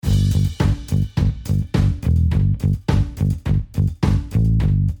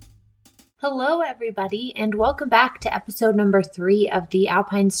Hello, everybody, and welcome back to episode number 3 of the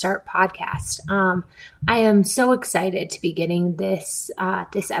Alpine Start podcast. I am so excited to be getting this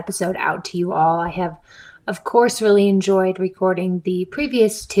episode out to you all. I have, of course, really enjoyed recording the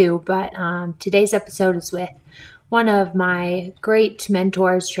previous 2, but today's episode is with one of my great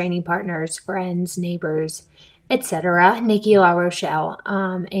mentors, training partners, friends, neighbors, etc., Nikki LaRochelle.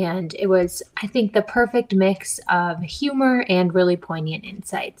 And it was, I think, the perfect mix of humor and really poignant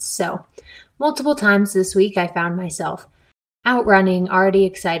insights. So multiple times this week, I found myself out running, already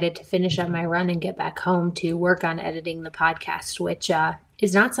excited to finish up my run and get back home to work on editing the podcast, which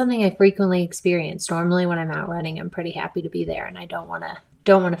is not something I frequently experience. Normally, when I'm out running, I'm pretty happy to be there, and I don't want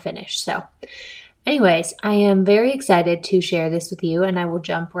to finish. So, anyways, I am very excited to share this with you, and I will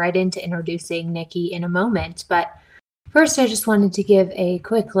jump right into introducing Nikki in a moment. But first, I just wanted to give a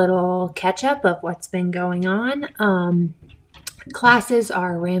quick little catch-up of what's been going on. Classes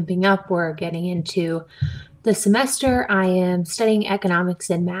are ramping up. We're getting into the semester. I am studying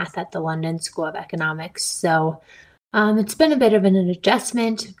economics and math at the London School of Economics. So it's been a bit of an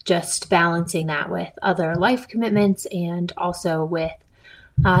adjustment, just balancing that with other life commitments and also with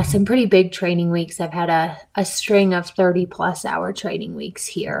some pretty big training weeks. I've had a string of 30 plus hour training weeks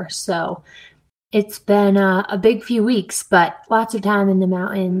here. So it's been a big few weeks, but lots of time in the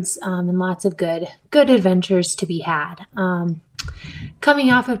mountains and lots of good adventures to be had.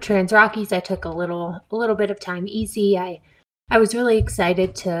 Coming off of Trans Rockies, I took a little bit of time easy. I was really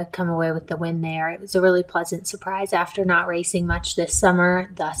excited to come away with the win there. It was a really pleasant surprise after not racing much this summer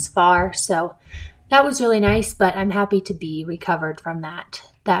thus far. So that was really nice, but I'm happy to be recovered from that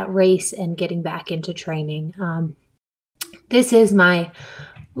race and getting back into training. This is my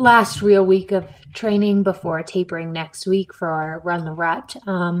last real week of training before tapering next week for our Run the Rut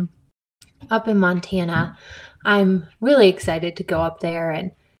up in Montana. I'm really excited to go up there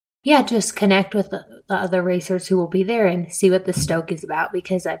and just connect with the other racers who will be there and see what the Stoke is about,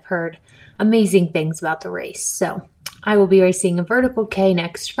 because I've heard amazing things about the race. So I will be racing a vertical K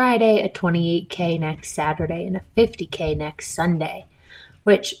next Friday, a 28K next Saturday, and a 50K next Sunday,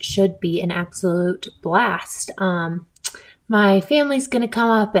 which should be an absolute blast. My family's going to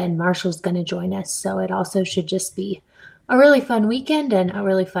come up and Marshall's going to join us. So it also should just be a really fun weekend and a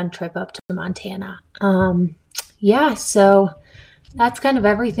really fun trip up to Montana. So that's kind of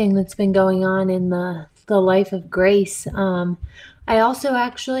everything that's been going on in the life of Grace. I also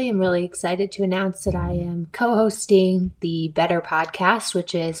actually am really excited to announce that I am co-hosting the Better podcast,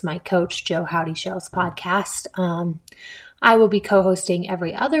 which is my coach Joe Howdyshell's podcast. I will be co-hosting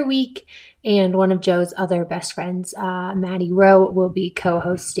every other week, and one of Joe's other best friends, Maddie Rowe, will be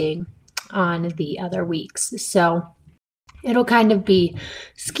co-hosting on the other weeks. So it'll kind of be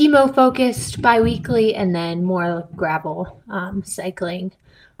schemo focused bi-weekly and then more gravel cycling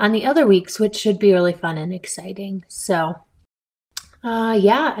on the other weeks, which should be really fun and exciting. So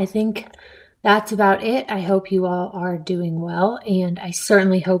I think that's about it. I hope you all are doing well, and I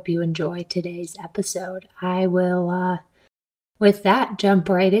certainly hope you enjoy today's episode. I will, with that, jump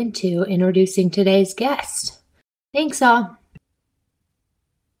right into introducing today's guest. Thanks all.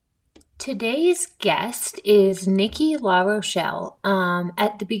 Today's guest is Nikki LaRochelle.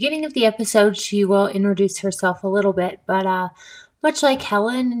 At the beginning of the episode, she will introduce herself a little bit, but much like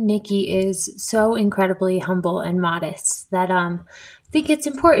Helen, Nikki is so incredibly humble and modest that I think it's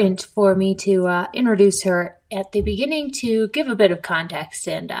important for me to introduce her at the beginning to give a bit of context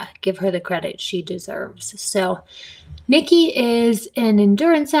and give her the credit she deserves. So Nikki is an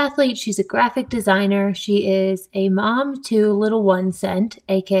endurance athlete. She's a graphic designer. She is a mom to little one Cent,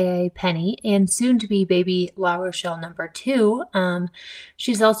 aka Penny, and soon to be baby LaRochelle number 2.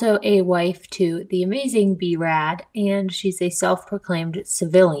 She's also a wife to the amazing B-Rad, and she's a self-proclaimed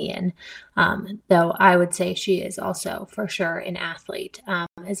civilian, though I would say she is also for sure an athlete,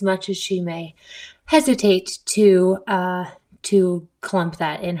 as much as she may hesitate to clump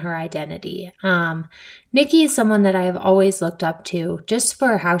that in her identity. Nikki is someone that I have always looked up to just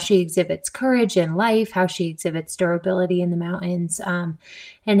for how she exhibits courage in life, how she exhibits durability in the mountains,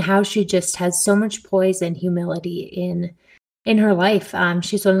 and how she just has so much poise and humility in her life.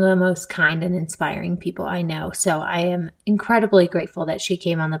 She's one of the most kind and inspiring people I know. So I am incredibly grateful that she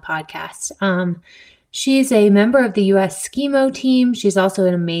came on the podcast. She's a member of the U.S. Skimo team. She's also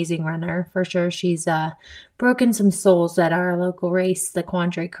an amazing runner, for sure. She's broken some souls at our local race, the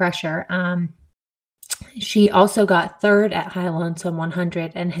Quandary Crusher. She also got 3rd at High Lonesome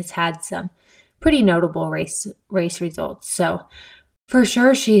 100 and has had some pretty notable race results. So for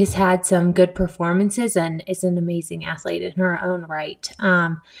sure, she has had some good performances and is an amazing athlete in her own right.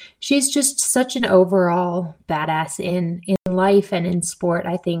 She's just such an overall badass in life and in sport.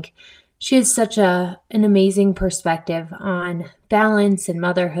 I think she has such an amazing perspective on balance and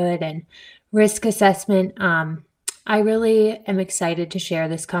motherhood and risk assessment. I really am excited to share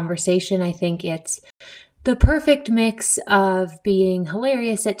this conversation. I think it's the perfect mix of being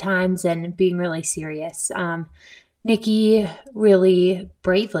hilarious at times and being really serious. Nikki really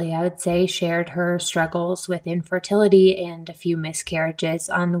bravely, I would say, shared her struggles with infertility and a few miscarriages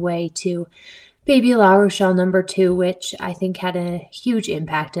on the way to baby La Rochelle number 2, which I think had a huge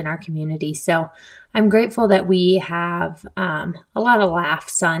impact in our community. So I'm grateful that we have a lot of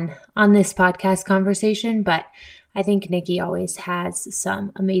laughs on this podcast conversation, but I think Nikki always has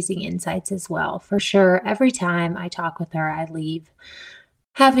some amazing insights as well. For sure, every time I talk with her, I leave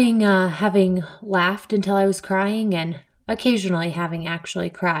having laughed until I was crying and occasionally having actually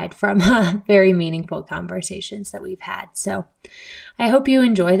cried from very meaningful conversations that we've had. So I hope you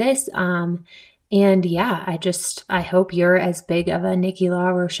enjoy this. And yeah, I hope you're as big of a Nikki La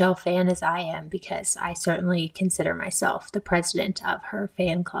Rochelle fan as I am, because I certainly consider myself the president of her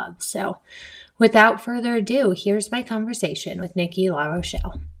fan club. So without further ado, here's my conversation with Nikki La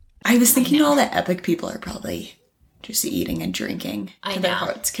Rochelle. I was thinking all the epic people are probably just eating and drinking to their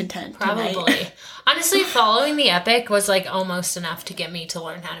heart's content. Probably. Honestly, following the epic was like almost enough to get me to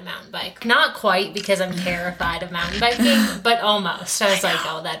learn how to mountain bike. Not quite, because I'm terrified of mountain biking, but almost. I was like,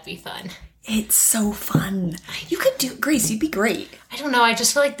 oh, that'd be fun. It's so fun. You could do it, Grace. You'd be great. I don't know. I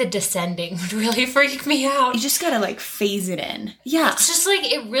just feel like the descending would really freak me out. You just gotta like phase it in. Yeah. It's just like,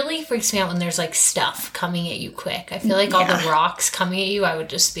 it really freaks me out when there's like stuff coming at you quick. I feel like all the rocks coming at you, I would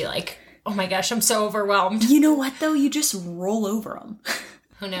just be like, oh my gosh, I'm so overwhelmed. You know what though? You just roll over them.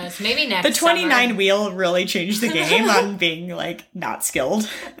 Who knows? Maybe next The 29 wheel really changed the game on being like not skilled,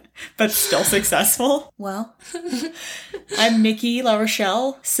 but still successful. Well, I'm Nikki La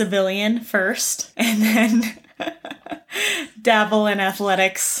Rochelle, civilian first, and then dabble in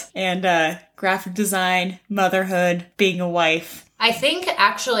athletics and graphic design, motherhood, being a wife. I think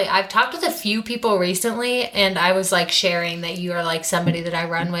actually I've talked with a few people recently, and I was like sharing that you are like somebody that I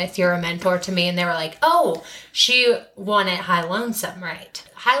run with. You're a mentor to me. And they were like, oh, she won at High Lonesome, right?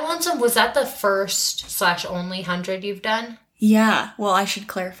 High Lonesome, was that the first/only 100 you've done? Yeah. Well, I should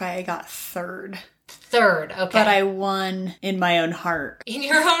clarify. I got third. Third, okay. But I won in my own heart. In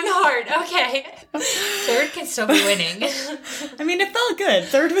your own heart, okay. Third can still be winning. I mean, it felt good.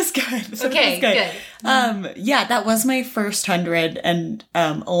 Third was good. Okay, good. Yeah, that was my first 100 and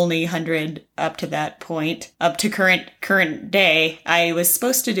only 100 up to that point. Up to current day. I was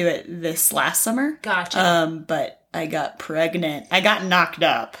supposed to do it this last summer. Gotcha. But I got pregnant. I got knocked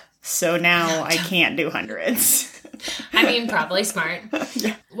up. So now I can't do hundreds. I mean, probably smart.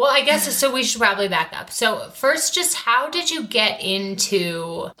 Yeah. Well, I guess, so we should probably back up. So first, just how did you get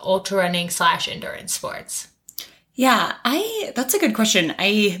into ultra running / endurance sports? Yeah, that's a good question.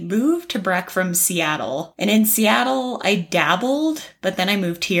 I moved to Breck from Seattle, and in Seattle I dabbled, but then I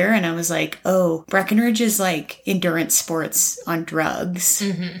moved here and I was like, oh, Breckenridge is like endurance sports on drugs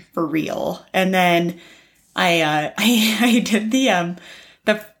for real. And then I did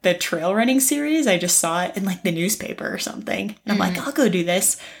the trail running series. I just saw it in like the newspaper or something. And I'm like, I'll go do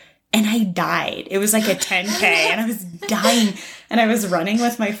this. And I died. It was like a 10K and I was dying. And I was running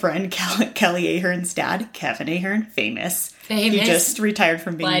with my friend Kelly Ahern's dad, Kevin Ahern, famous. He just retired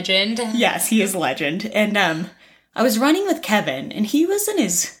from being... Legend. Yes, he is legend. And I was running with Kevin and he was in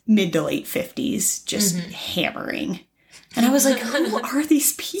his mid to late 50s, just hammering. And I was like, who are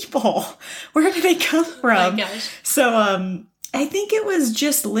these people? Where did they come from? Oh my gosh. So, I think it was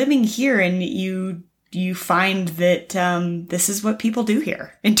just living here and you find that this is what people do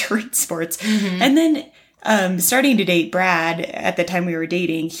here, endurance sports. And then starting to date Brad at the time we were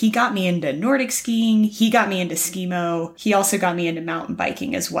dating, he got me into Nordic skiing. He got me into skimo. He also got me into mountain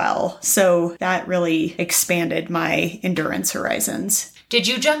biking as well. So that really expanded my endurance horizons. Did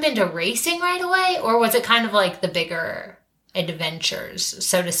you jump into racing right away? Or was it kind of like the bigger adventures,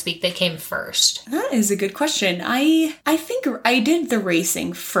 so to speak, that came first? That is a good question. I think I did the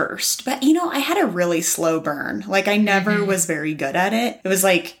racing first, but I had a really slow burn. Like I never was very good at it. It was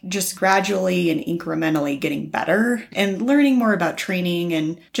like just gradually and incrementally getting better and learning more about training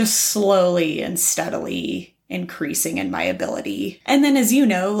and just slowly and steadily increasing in my ability. And then as you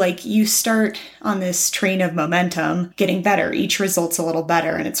know, like you start on this train of momentum, getting better. Each result's a little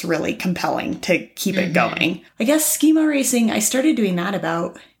better and it's really compelling to keep it going. I guess skimo racing, I started doing that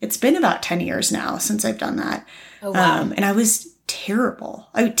it's been about 10 years now since I've done that. Oh, wow. And I was terrible.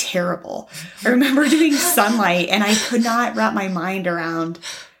 I remember doing Sunlight and I could not wrap my mind around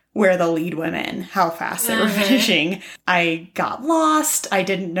where the lead women, how fast they were finishing. I got lost. I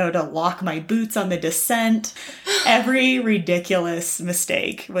didn't know to lock my boots on the descent. Every ridiculous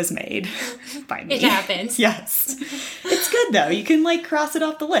mistake was made by me. It happens. Yes. It's good, though. You can, like, cross it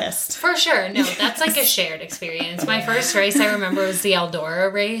off the list. For sure. No, that's like a shared experience. My first race I remember was the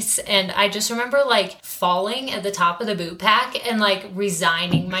Eldora race. And I just remember, like, falling at the top of the boot pack and, like,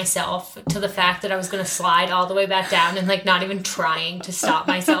 resigning myself to the fact that I was going to slide all the way back down and, like, not even trying to stop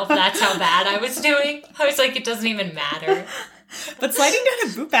myself. That's how bad I was doing. I was like, it doesn't even matter. But sliding down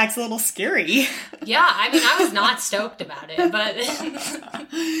a boot pack's a little scary. Yeah, I mean, I was not stoked about it, but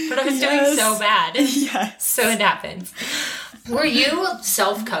I was doing so bad. Yes. So it happens. Were you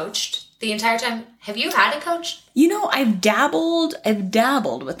self-coached the entire time? Have you had a coach? You know, I've dabbled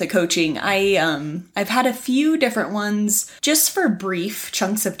with the coaching. I've had a few different ones just for brief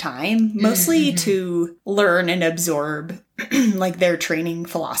chunks of time, mostly to learn and absorb like their training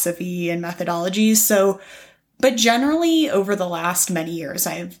philosophy and methodologies. So, but generally over the last many years,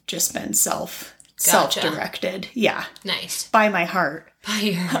 I've just been self-directed. Yeah. Nice. By my heart. By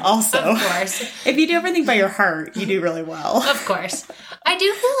your heart. Also. Of course. If you do everything by your heart, you do really well. Of course. I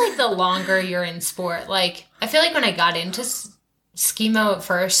do feel like the longer you're in sport, like, I feel like when I got into Skimo at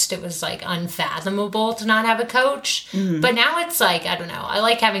first, it was like unfathomable to not have a coach. But now it's like, I don't know. I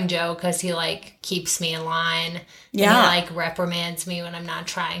like having Joe because he like keeps me in line. Yeah. And he like reprimands me when I'm not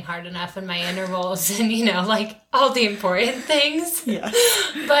trying hard enough in my intervals and, you know, like all the important things. Yeah.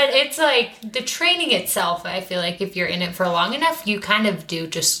 But it's like the training itself, I feel like if you're in it for long enough, you kind of do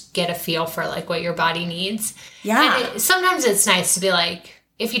just get a feel for like what your body needs. Yeah. And sometimes it's nice to be like,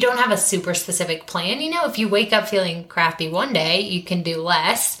 if you don't have a super specific plan, you know, if you wake up feeling crappy one day, you can do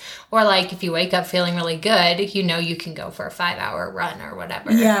less. Or like if you wake up feeling really good, you know, you can go for a 5-hour run or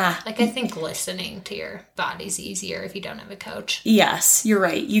whatever. Yeah. Like I think listening to your body's easier if you don't have a coach. Yes, you're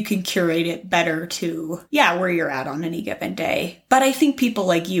right. You can curate it better to, where you're at on any given day. But I think people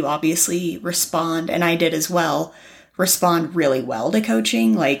like you obviously respond, and I did as well, respond really well to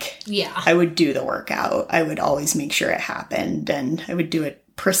coaching. Like, I would do the workout. I would always make sure it happened, and I would do it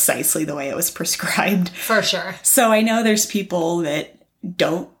precisely the way it was prescribed. For sure. So I know there's people that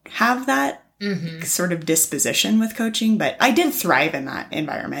don't have that sort of disposition with coaching, but I did thrive in that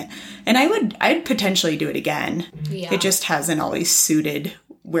environment. And I'd potentially do it again. Yeah. It just hasn't always suited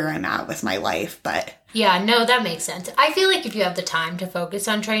where I'm at with my life, but... Yeah, no, that makes sense. I feel like if you have the time to focus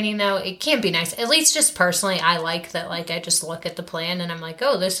on training, though, it can be nice. At least just personally, I like that, like, I just look at the plan and I'm like,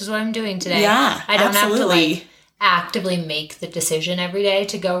 oh, this is what I'm doing today. Yeah, I don't have to, like, actively make the decision every day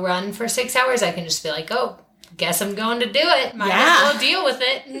to go run for 6 hours. I can just be like, oh, guess I'm going to do it. Might as well deal with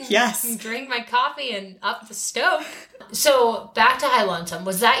it. Yes. Drink my coffee and up the stove. So back to High Lonesome.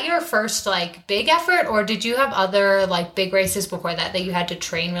 Was that your first like big effort, or did you have other like big races before that you had to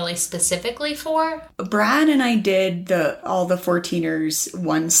train really specifically for? Brad and I did all the 14ers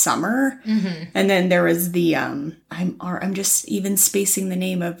one summer. And then there was the, I'm just even spacing the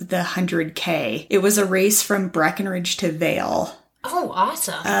name of the 100K. It was a race from Breckenridge to Vail. Oh,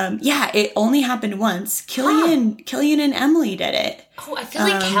 awesome. It only happened once. Killian and Emily did it. Oh, I feel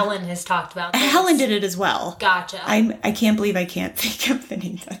like Helen has talked about this. Helen did it as well. Gotcha. I can't believe I can't think of the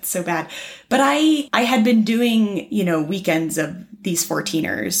name. That's so bad. But I had been doing, weekends of these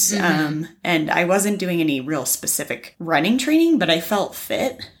 14ers. And I wasn't doing any real specific running training, but I felt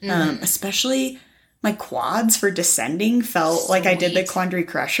fit. Especially my quads for descending felt like I did the Quandary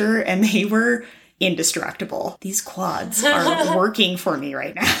Crusher, and they were indestructible. These quads are working for me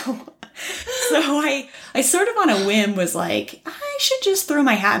right now. So I sort of on a whim was like, I should just throw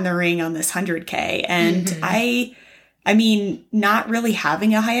my hat in the ring on this 100K. And I mean, not really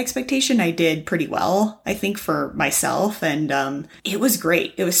having a high expectation, I did pretty well, I think, for myself. And it was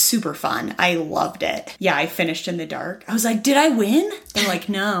great. It was super fun. I loved it. Yeah, I finished in the dark. I was like, did I win? They're like,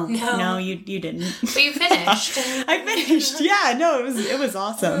 no, you didn't. But you finished. I finished. Yeah, no, it was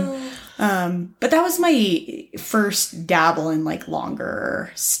awesome. But that was my first dabble in like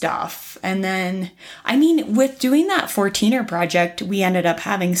longer stuff. And then, I mean, with doing that 14er project, we ended up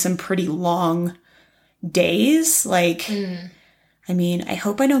having some pretty long days. Like, I mean, I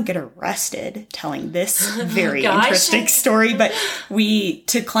hope I don't get arrested telling this very interesting story, but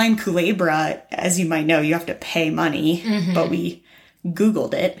to climb Culebra, as you might know, you have to pay money, but we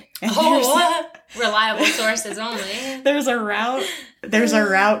Googled it. And reliable sources only. There's a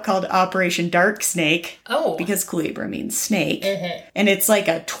route called Operation Dark Snake. Oh. Because Culebra means snake. And it's like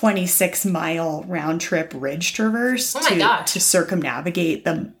a 26-mile round trip ridge traverse to circumnavigate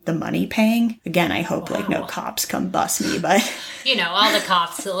the money paying. Again, I hope like no cops come bust me, but all the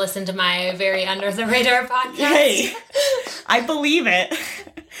cops that listen to my very under the radar podcast. Hey, I believe it.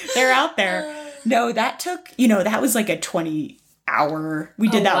 They're out there. No, that took, that was like a 20 hour. We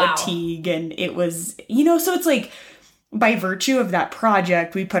did that with Teague, and it was, so it's like, by virtue of that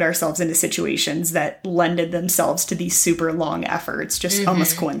project, we put ourselves into situations that lended themselves to these super long efforts, just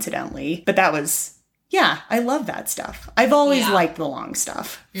almost coincidentally. But that was, I love that stuff. I've always liked the long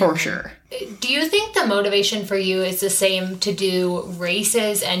stuff, for sure. Do you think the motivation for you is the same to do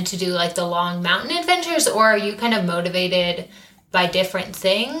races and to do like the long mountain adventures, or are you kind of motivated by different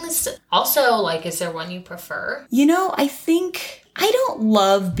things? Also, like, is there one you prefer? I think I don't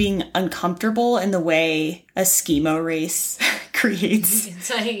love being uncomfortable in the way a skimo race creates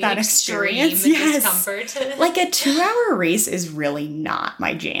that experience. Discomfort. Like a 2-hour race is really not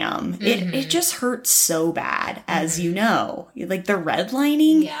my jam. It just hurts so bad, as you know. Like the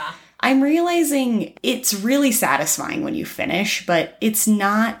redlining. Yeah. I'm realizing it's really satisfying when you finish, but it's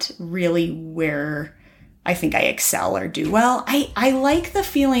not really where I think I excel or do well. I like the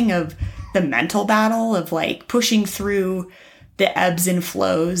feeling of the mental battle of like pushing through the ebbs and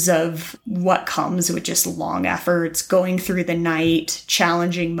flows of what comes with just long efforts, going through the night,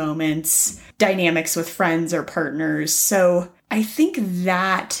 challenging moments, dynamics with friends or partners. So I think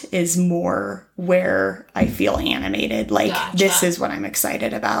that is more where I feel animated. Like, this is what I'm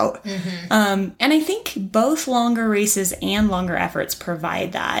excited about. And I think both longer races and longer efforts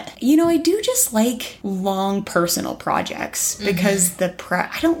provide that. I do just like long personal projects because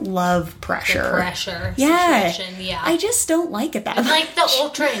I don't love pressure. The pressure situation, I just don't like it that much. Like the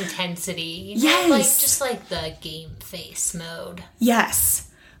ultra intensity. Yes. Like, just like the game face mode.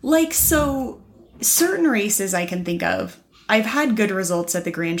 Yes. Like, so certain races I can think of, I've had good results at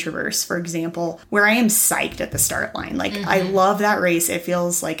the Grand Traverse, for example, where I am psyched at the start line. Like, I love that race. It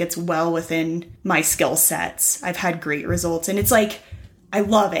feels like it's well within my skill sets. I've had great results, and it's like, I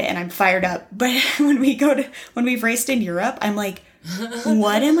love it, and I'm fired up. But when we've raced in Europe, I'm like,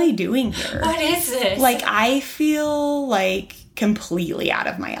 what am I doing here? What is this? Like, I feel like completely out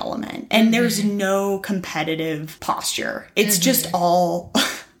of my element, and there's no competitive posture. It's just all...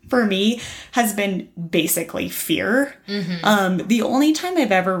 for me, has been basically fear. The only time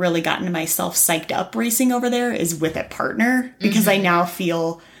I've ever really gotten myself psyched up racing over there is with a partner, because I now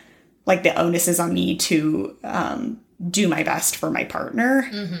feel like the onus is on me to do my best for my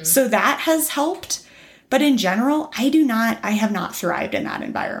partner. So that has helped. But in general, I have not thrived in that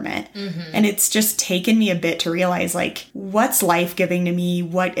environment. And it's just taken me a bit to realize, like, what's life-giving to me,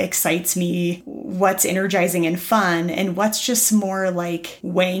 what excites me, what's energizing and fun, and what's just more, like,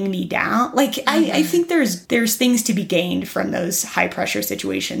 weighing me down. Like, I think there's things to be gained from those high-pressure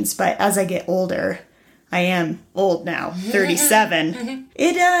situations. But as I get older, I am old now, 37,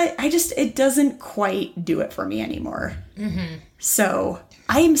 it doesn't quite do it for me anymore. So...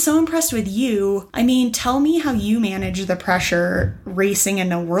 I am so impressed with you. I mean, tell me how you manage the pressure racing in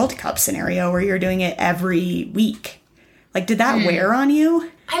a World Cup scenario where you're doing it every week. Like, did that wear on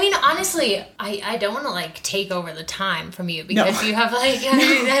you? I mean, honestly, I don't want to, like, take over the time from you because you have, like, I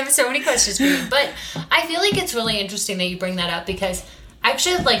have so many questions for you. But I feel like it's really interesting that you bring that up because I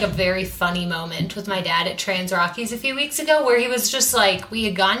actually had, like, a very funny moment with my dad at Trans Rockies a few weeks ago where he was just, like, we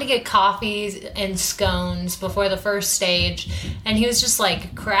had gone to get coffees and scones before the first stage, and he was just,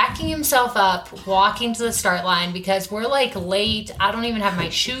 like, cracking himself up, walking to the start line because we're, like, late. I don't even have my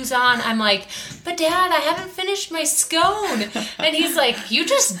shoes on. I'm like, but Dad, I haven't finished my scone. And he's like, you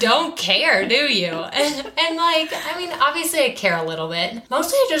just don't care, do you? And like, I mean, obviously I care a little bit.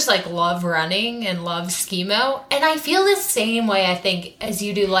 Mostly I just, like, love running and love skimo. And I feel the same way, I think, as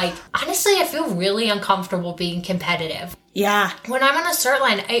you do. Like, honestly, I feel really uncomfortable being competitive. Yeah. When I'm on a start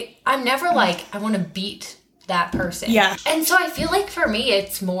line, I'm never like, I want to beat that person. Yeah. And so I feel like for me,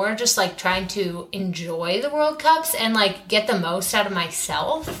 it's more just like trying to enjoy the World Cups and like get the most out of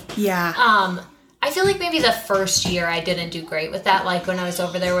myself. Yeah. I feel like maybe the first year I didn't do great with that. Like when I was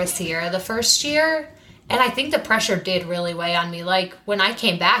over there with Sierra the first year. And I think the pressure did really weigh on me. Like, when I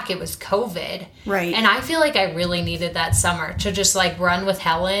came back, it was COVID. Right. And I feel like I really needed that summer to just, like, run with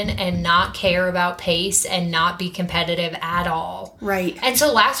Helen and not care about pace and not be competitive at all. Right. And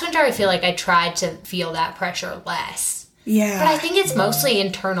so last winter, I feel like I tried to feel that pressure less. Yeah. But I think it's mostly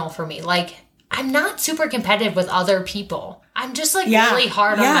internal for me. Like, I'm not super competitive with other people. I'm just, like, really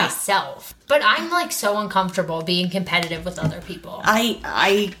hard on myself. But I'm, like, so uncomfortable being competitive with other people.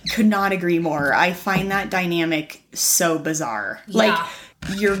 I could not agree more. I find that dynamic so bizarre. Yeah.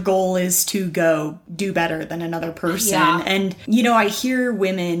 Like, your goal is to go do better than another person. Yeah. And, you know, I hear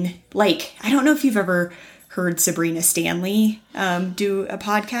women, like, I don't know if you've ever heard Sabrina Stanley do a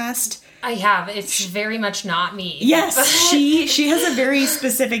podcast. I have. It's very much not me. Yes. She has a very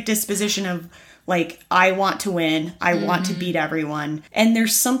specific disposition of Like, I want to win. I want to beat everyone. And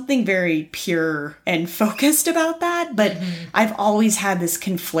there's something very pure and focused about that. But I've always had this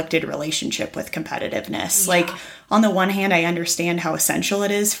conflicted relationship with competitiveness. Like, on the one hand, I understand how essential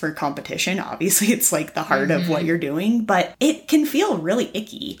it is for competition. Obviously, it's like the heart of what you're doing. But it can feel really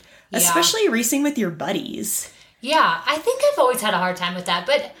icky, especially racing with your buddies. Yeah, I think I've always had a hard time with that.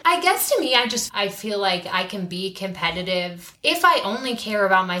 But I guess to me, I feel like I can be competitive if I only care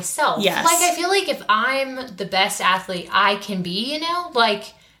about myself. Yes. Like, I feel like if I'm the best athlete I can be, you know,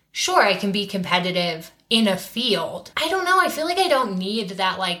 like, sure, I can be competitive in a field. I don't know. I feel like I don't need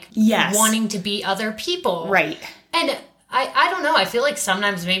that, like, wanting to beat other people. Right. And I don't know. I feel like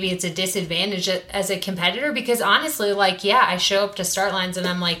sometimes maybe it's a disadvantage as a competitor because honestly, like, yeah, I show up to start lines and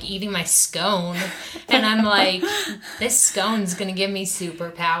I'm like eating my scone and I'm like, this scone's going to give me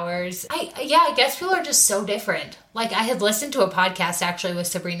superpowers. I guess people are just so different. Like, I had listened to a podcast actually with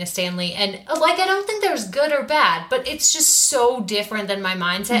Sabrina Stanley and like, I don't think there's good or bad, but it's just so different than my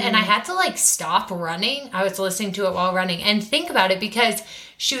mindset. And I had to like stop running. I was listening to it while running and think about it because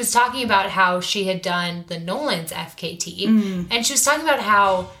she was talking about how she had done the Nolan's FKT and she was talking about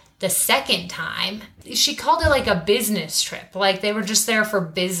how the second time she called it like a business trip. Like they were just there for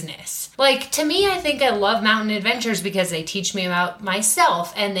business. Like to me, I think I love mountain adventures because they teach me about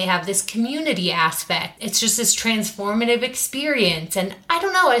myself and they have this community aspect. It's just this transformative experience. And I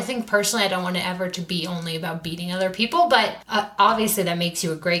don't know. I think personally, I don't want it ever to be only about beating other people, but obviously that makes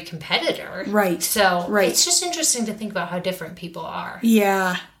you a great competitor. Right. So it's just interesting to think about how different people are.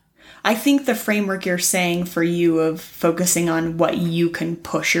 Yeah. I think the framework you're saying for you of focusing on what you can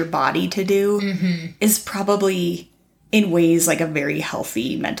push your body to do is probably in ways like a very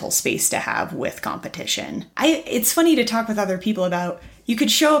healthy mental space to have with competition. It's funny to talk with other people about you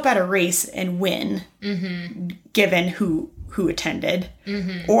could show up at a race and win given who attended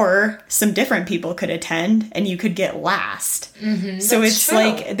or some different people could attend and you could get last. So it's true.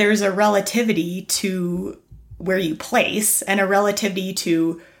 Like there's a relativity to where you place and a relativity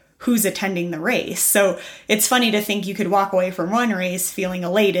to who's attending the race. So it's funny to think you could walk away from one race feeling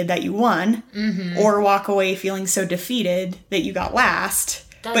elated that you won or walk away feeling so defeated that you got last,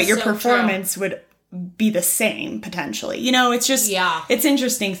 but your performance would be the same potentially. You know, it's just, it's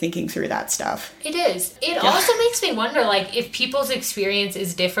interesting thinking through that stuff. It is. It also makes me wonder, like, if people's experience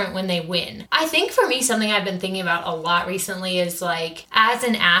is different when they win. I think for me, something I've been thinking about a lot recently is, like, as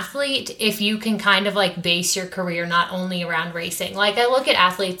an athlete, if you can kind of, like, base your career not only around racing. Like, I look at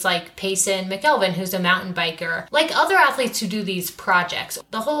athletes like Payson McElveen, who's a mountain biker, like other athletes who do these projects.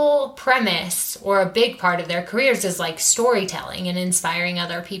 The whole premise or a big part of their careers is, like, storytelling and inspiring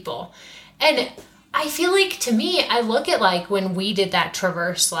other people. And I feel like, to me, I look at, like, when we did that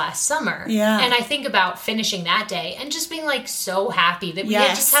traverse last summer. Yeah. And I think about finishing that day and just being, like, so happy that we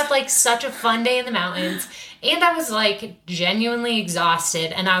had just had, like, such a fun day in the mountains. And I was, like, genuinely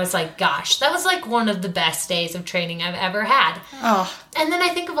exhausted. And I was like, gosh, that was, like, one of the best days of training I've ever had. Oh. And then I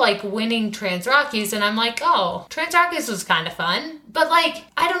think of, like, winning Trans Rockies. And I'm like, oh, Trans Rockies was kind of fun. But, like,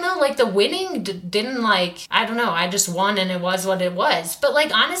 I don't know, like, the winning didn't, like, I don't know. I just won and it was what it was. But,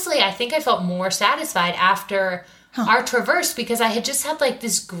 like, honestly, I think I felt more satisfied after our traverse because I had just had, like,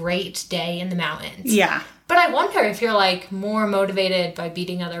 this great day in the mountains. Yeah. But I wonder if you're, like, more motivated by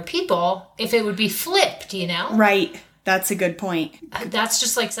beating other people, if it would be flipped, you know? Right. That's a good point. That's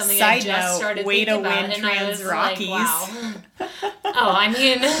just, like, something I just started thinking about. Way to win Trans Rockies. Like, wow. Oh, I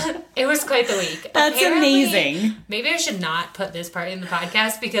mean, it was quite the week. That's apparently amazing. Maybe I should not put this part in the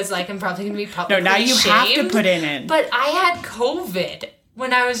podcast because, like, I'm probably going to be publicly No, now you shamed, have to put it in. But I had COVID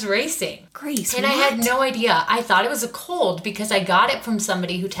when I was racing. Grace, and what? I had no idea. I thought it was a cold because I got it from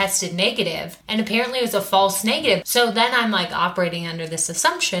somebody who tested negative, and apparently it was a false negative. So then I'm, like, operating under this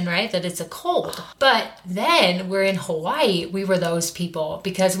assumption, right, that it's a cold. But then we're in Hawaii. We were those people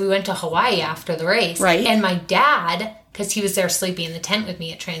because we went to Hawaii after the race. Right. And my dad, because he was there sleeping in the tent with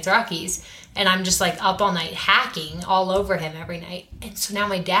me at Trans Rockies, and I'm just, like, up all night hacking all over him every night. And so now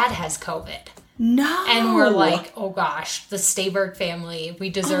my dad has COVID. No. And we're like, oh gosh, the Stayberg family,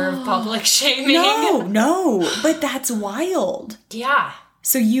 we deserve public shaming. No, but that's wild. Yeah.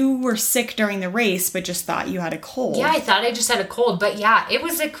 So you were sick during the race, but just thought you had a cold. Yeah, I thought I just had a cold. But yeah, it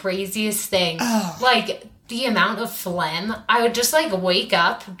was the craziest thing. Oh. Like, the amount of phlegm, I would just, like, wake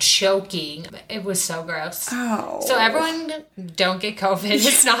up choking. It was so gross. Oh. So everyone, don't get COVID.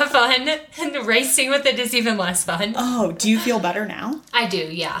 It's not fun. And racing with it is even less fun. Oh, do you feel better now? I do,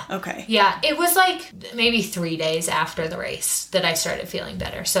 yeah. Okay. Yeah, it was, like, maybe 3 days after the race that I started feeling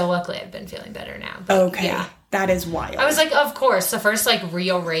better. So luckily I've been feeling better now. But okay. Yeah. That is wild. I was like, of course, the first, like,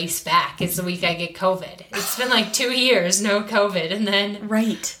 real race back is the week I get COVID. It's been, like, 2 years, no COVID. And then...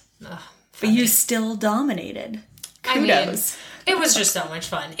 Right. But you still dominated. Kudos. It was just so much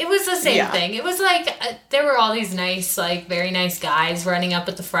fun. It was the same thing. It was like, there were all these nice, like, very nice guys running up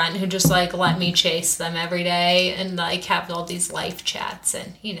at the front who just, like, let me chase them every day and, like, have all these life chats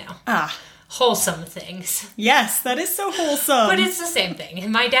and, you know, wholesome things. Yes, that is so wholesome. But it's the same thing.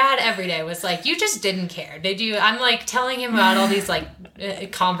 And my dad every day was like, you just didn't care, did you? I'm, like, telling him about all these, like,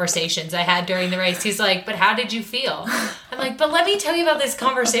 conversations I had during the race. He's like, but how did you feel? I'm like, but let me tell you about this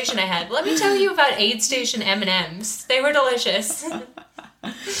conversation I had. Let me tell you about aid station M&Ms. They were delicious.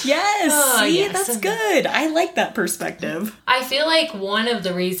 Yes, see, that's good. I like that perspective. I feel like one of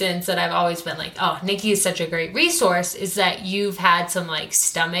the reasons that I've always been like, oh, Nikki is such a great resource is that you've had some like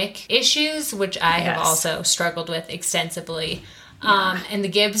stomach issues, which I have also struggled with extensively. And the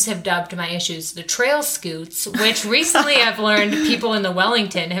Gibbs have dubbed my issues the trail scoots, which recently I've learned people in the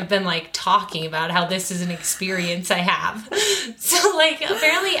Wellington have been like talking about how this is an experience I have. So like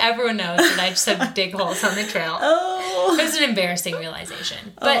apparently everyone knows that I just have to dig holes on the trail. Oh. It was an embarrassing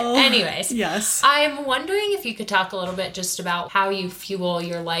realization. But anyways, yes. I'm wondering if you could talk a little bit just about how you fuel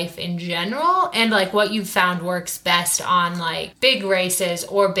your life in general and like what you've found works best on like big races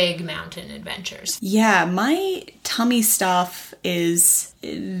or big mountain adventures. Yeah, my tummy stuff is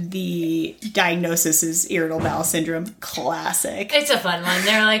the diagnosis is irritable bowel syndrome. Classic. It's a fun one.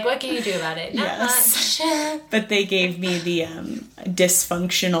 They're like, what can you do about it? Not much. But they gave me the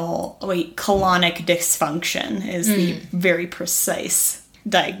colonic dysfunction is the very precise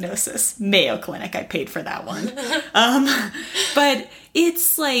diagnosis. Mayo Clinic, I paid for that one. But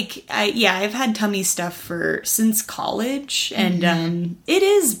it's like, I've had tummy stuff since college, and it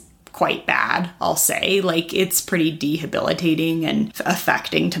is quite bad, I'll say. Like, it's pretty debilitating and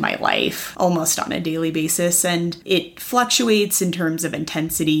affecting to my life almost on a daily basis, and it fluctuates in terms of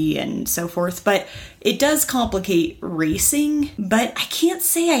intensity and so forth, but it does complicate racing. But I can't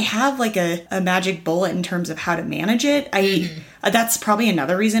say I have like a magic bullet in terms of how to manage it. That's probably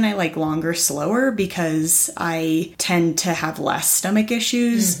another reason I like longer, slower, because I tend to have less stomach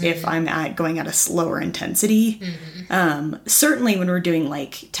issues if I'm going at a slower intensity. Certainly when we're doing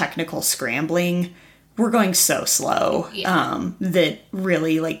like technical scrambling, we're going so slow that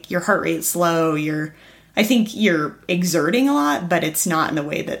really like your heart rate's low. I think you're exerting a lot, but it's not in the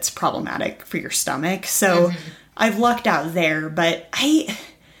way that's problematic for your stomach. So I've lucked out there, but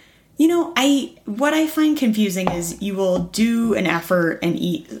what I find confusing is you will do an effort and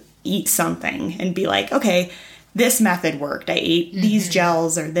eat something and be like, okay, this method worked. I ate these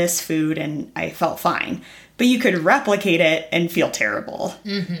gels or this food and I felt fine. But you could replicate it and feel terrible.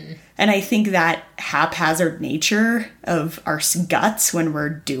 And I think that haphazard nature of our guts when we're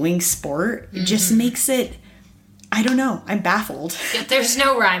doing sport just makes it, I don't know, I'm baffled. There's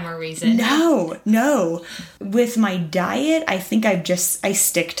no rhyme or reason. No. With my diet, I think I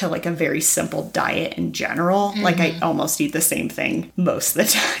stick to like a very simple diet in general. Like I almost eat the same thing most of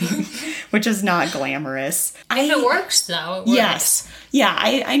the time, which is not glamorous. If it works though, it works. Yes. Yeah,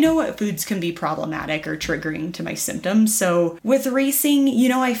 I know what foods can be problematic or triggering to my symptoms. So with racing,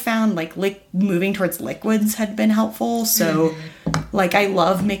 I found like moving towards liquids had been helpful. So like I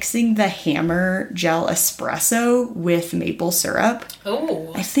love mixing the Hammer Gel Espresso with maple syrup.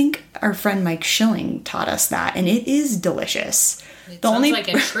 Oh. I think our friend Mike Schilling taught us that, and it is delicious. It sounds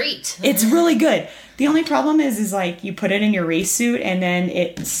like a treat. It's really good. The only problem is like you put it in your race suit and then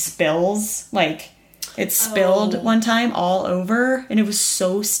it spills like... It spilled one time all over, and it was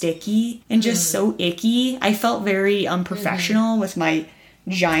so sticky and just so icky. I felt very unprofessional with my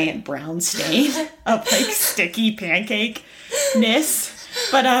giant brown stain of like sticky pancake-ness.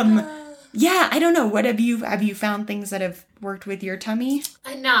 But I don't know. What have you found things that have worked with your tummy?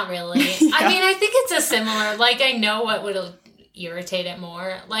 Not really. I mean, I think it's a similar. Like, I know what would irritate it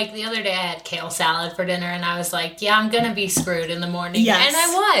more. Like the other day I had kale salad for dinner and I was like, yeah, I'm gonna be screwed in the morning. Yes. And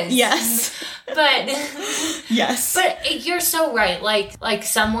I was. Yes. But yes. But you're so right. Like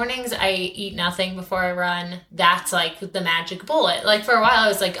some mornings I eat nothing before I run. That's like the magic bullet. Like for a while I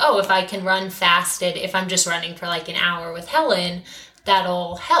was like, oh, if I can run fasted, if I'm just running for like an hour with Helen,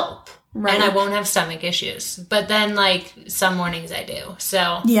 that'll help. Right. And I won't have stomach issues. But then like some mornings I do.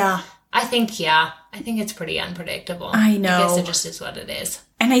 So yeah. I think it's pretty unpredictable. I know. I guess it just is what it is.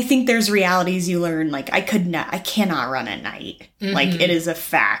 And I think there's realities you learn, like I cannot run at night. Like it is a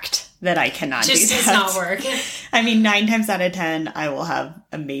fact that I cannot do that. Just does not work. I mean, 9 times out of 10, I will have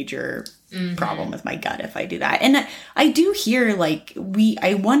a major problem with my gut if I do that. And I do hear, like,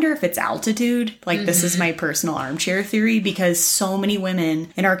 I wonder if it's altitude. Like, this is my personal armchair theory, because so many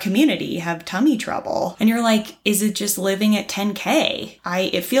women in our community have tummy trouble. And you're like, is it just living at 10K?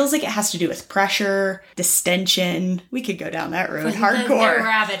 It feels like it has to do with pressure, distension. We could go down that road. Hardcore. The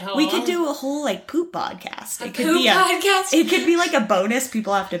rabbit hole. We could do a whole, like, poop podcast. It could be like a bonus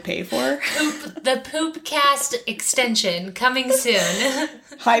people have to pay for. The Poopcast extension coming soon.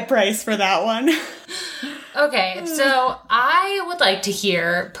 High price for that one. Okay, so I would like to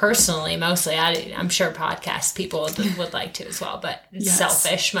hear personally, mostly, I'm sure podcast people would like to as well, but it's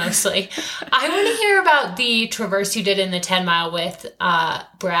selfish mostly. I want to hear about the traverse you did in the 10 mile with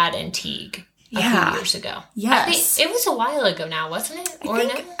Brad and Teague a few years ago. Yes. I think it was a while ago now, wasn't it? Or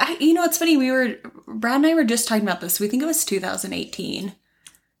no? You know, it's funny. Brad and I were just talking about this. We think it was 2018.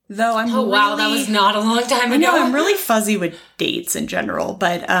 Though wow, that was not a long time ago. I know, I'm really fuzzy with dates in general,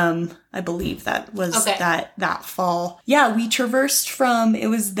 but I believe that was that fall. Yeah, we traversed it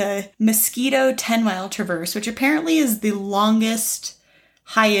was the Mosquito 10-mile traverse, which apparently is the longest,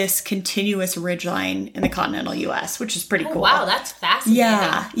 highest continuous ridgeline in the continental U.S., which is pretty cool. Wow, that's fascinating.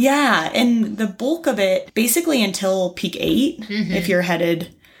 Yeah. And the bulk of it, basically until Peak 8, if you're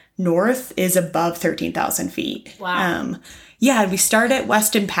headed north, is above 13,000 feet. Wow. Yeah, we started at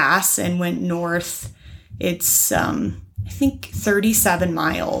Weston Pass and went north. It's, I think, 37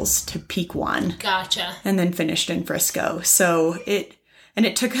 miles to Peak 1. Gotcha. And then finished in Frisco. So it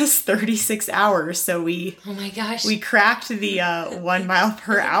took us 36 hours. So oh my gosh. We cracked the 1 mile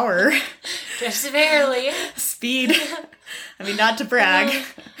per hour. Just barely. Speed. I mean, not to brag.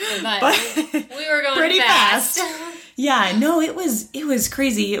 But we were going pretty fast. Yeah, no, it was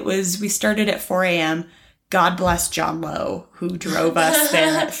crazy. We started at 4 a.m. God bless John Lowe, who drove us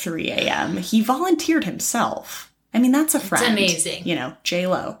there at 3 a.m. He volunteered himself. I mean, that's a friend. It's amazing. You know,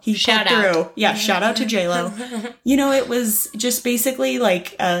 J-Lo. He shout pulled out. through. Yeah, shout out to J-Lo. You know, it was just basically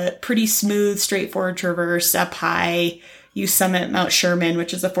like a pretty smooth, straightforward traverse up high. You summit Mount Sherman,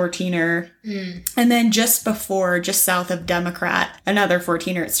 which is a 14er. And then just south of Democrat, another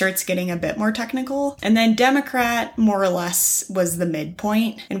 14er, it starts getting a bit more technical. And then Democrat, more or less, was the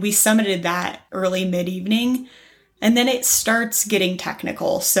midpoint. And we summited that early mid-evening. And then it starts getting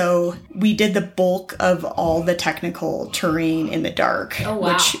technical. So we did the bulk of all the technical terrain in the dark,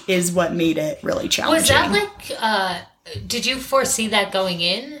 which is what made it really challenging. Was that like, did you foresee that going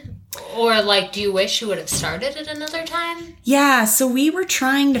in? Or, like, do you wish you would have started at another time? Yeah, so we were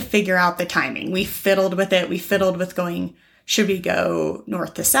trying to figure out the timing. We fiddled with it. We fiddled with going, should we go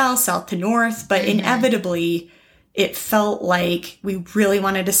north to south, south to north? But inevitably, it felt like we really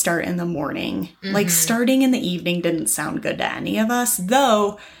wanted to start in the morning. Like, starting in the evening didn't sound good to any of us,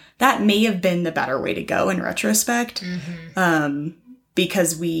 though that may have been the better way to go in retrospect.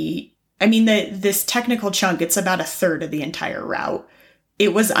 Because this technical chunk, it's about a third of the entire route.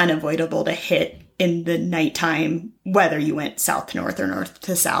 It was unavoidable to hit in the nighttime, whether you went south to north or north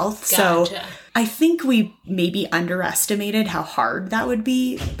to south. Gotcha. So I think we maybe underestimated how hard that would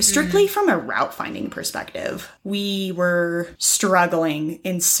be, strictly from a route finding perspective. We were struggling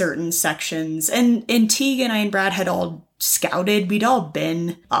in certain sections, and Teague and I and Brad had all scouted. We'd all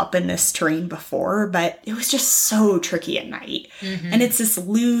been up in this terrain before, but it was just so tricky at night. And it's this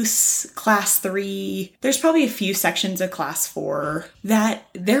loose class 3. There's probably a few sections of class 4 that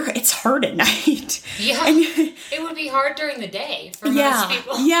it's hard at night. Yeah. And it would be hard during the day for most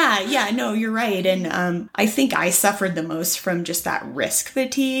people. Yeah, no, you're right. And I think I suffered the most from just that risk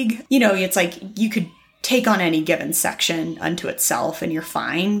fatigue. You know, it's like you could take on any given section unto itself and you're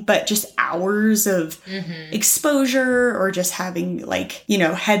fine, but just hours of exposure or just having, like, you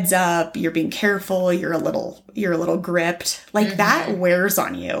know, heads up, you're being careful, you're a little gripped, like that wears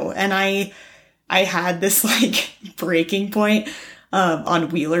on you. And I had this, like, breaking point on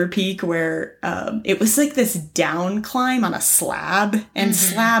Wheeler Peak where it was like this down climb on a slab, and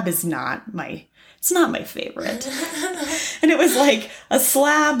slab is it's not my favorite. And it was like a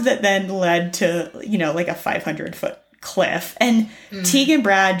slab that then led to, you know, like a 500-foot cliff. And Teague and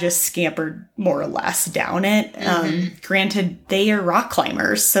Brad just scampered more or less down it. Granted, they are rock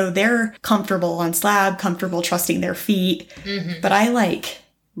climbers, so they're comfortable on slab, comfortable trusting their feet. But I,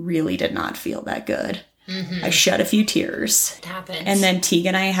 really did not feel that good. I shed a few tears. It happens. And then Teague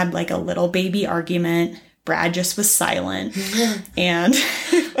and I had, like, a little baby argument. Brad just was silent. And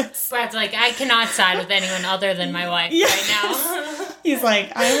Brad's like, I cannot side with anyone other than my wife right now. He's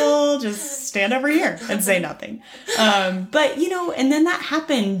like, I will just stand over here and say nothing. But, and then that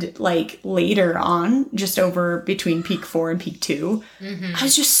happened like later on, just over between peak 4 and peak 2. Mm-hmm. I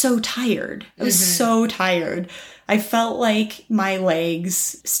was just so tired. I was so tired. I felt like my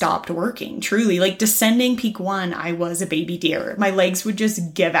legs stopped working, truly. Like descending peak 1, I was a baby deer. My legs would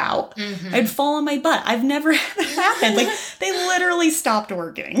just give out. Mm-hmm. I'd fall on my butt. I've never had that happen. Like they literally stopped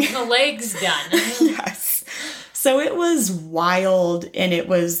working. The leg's done. Yes. So it was wild, and it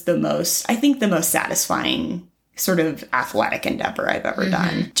was the most satisfying sort of athletic endeavor I've ever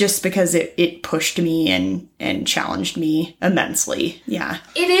done, just because it pushed me and challenged me immensely. Yeah.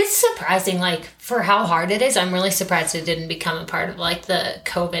 It is surprising, like, for how hard it is. I'm really surprised it didn't become a part of, like, the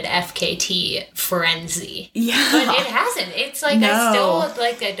COVID FKT frenzy. Yeah. But it hasn't. It's like,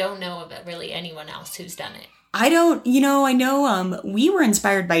 I don't know of really anyone else who's done it. I know we were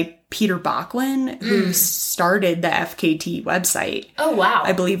inspired by Peter Bachwin, who started the FKT website. Oh, wow.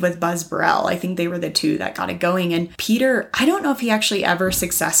 I believe with Buzz Burrell. I think they were the two that got it going. And Peter, I don't know if he actually ever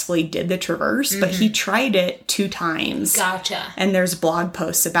successfully did the Traverse, but he tried it 2 times. Gotcha. And there's blog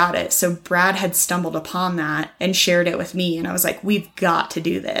posts about it. So Brad had stumbled upon that and shared it with me. And I was like, we've got to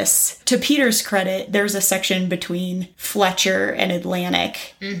do this. To Peter's credit, there's a section between Fletcher and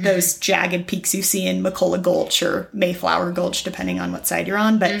Atlantic, those jagged peaks you see in McCullough Gulch or Mayflower Gulch, depending on what side you're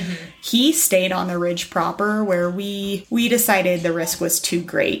on. But he stayed on the ridge proper, where we decided the risk was too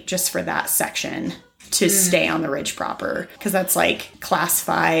great just for that section to stay on the ridge proper, because that's like class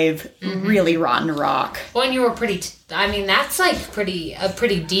 5, really rotten rock. Well, and you were that's like a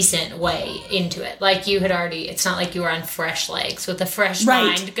pretty decent way into it. Like you had already, it's not like you were on fresh legs with a fresh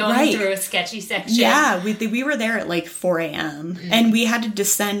mind going through a sketchy section. Yeah, we were there at like 4 a.m. And we had to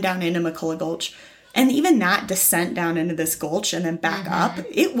descend down into McCullough Gulch. And even that descent down into this gulch and then back up,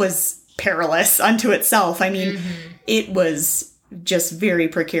 it was perilous unto itself. I mean, it was just very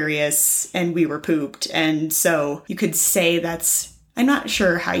precarious, and we were pooped. And so you could say I'm not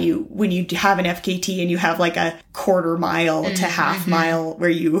sure how when you have an FKT and you have like a quarter mile to half mile where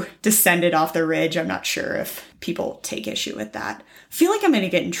you descended off the ridge, I'm not sure if people take issue with that. I feel like I'm going to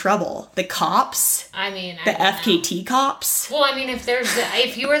get in trouble. The cops. The FKT cops. Well,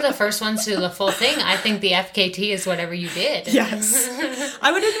 if you were the first ones to do the full thing, I think the FKT is whatever you did. Yes.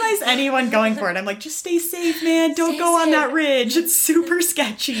 I would advise anyone going for it. I'm like, just stay safe, man. Don't go on that ridge. It's super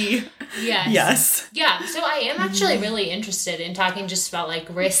sketchy. Yes. Yeah. So I am actually really interested in talking just about like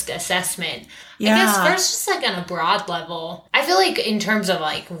risk assessment. I guess first, just like on a broad level, I feel like in terms of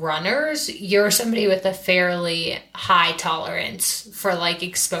like runners, you're somebody with a fairly high tolerance for like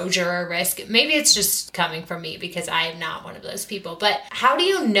exposure or risk. Maybe it's just coming from me because I am not one of those people. But how do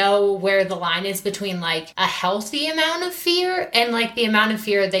you know where the line is between like a healthy amount of fear and like the amount of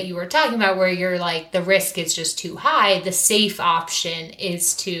fear that you were talking about where you're like the risk is just too high? The safe option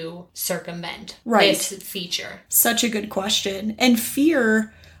is to circumvent this feature. Such a good question. And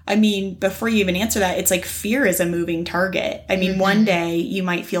fear, before you even answer that, it's like fear is a moving target. One day you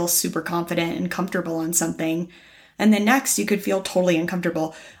might feel super confident and comfortable on something, and then next you could feel totally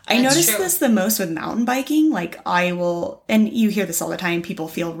uncomfortable. I notice this the most with mountain biking. Like and you hear this all the time, people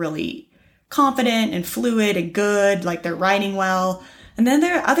feel really confident and fluid and good, like they're riding well. And then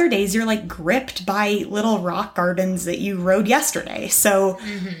there are other days you're like gripped by little rock gardens that you rode yesterday. So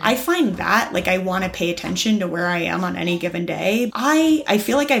I find that like I want to pay attention to where I am on any given day. I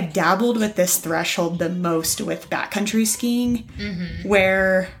feel like I've dabbled with this threshold the most with backcountry skiing,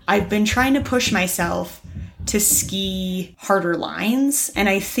 where I've been trying to push myself to ski harder lines. And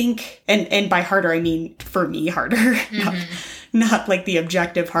I think, and by harder, I mean for me harder, not like the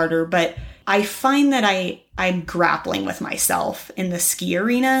objective harder, but I find that I'm grappling with myself in the ski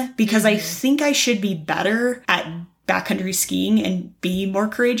arena because I think I should be better at backcountry skiing and be more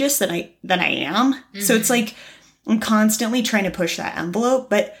courageous than I am. So it's like I'm constantly trying to push that envelope.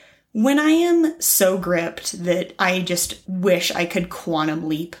 But when I am so gripped that I just wish I could quantum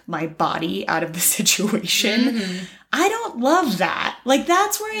leap my body out of the situation, I don't love that. Like,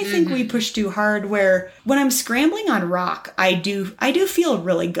 that's where I think we push too hard, where when I'm scrambling on rock, I do feel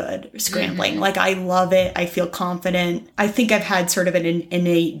really good scrambling. Like, I love it. I feel confident. I think I've had sort of an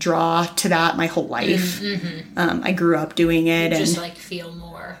innate draw to that my whole life. I grew up doing it. Just like feel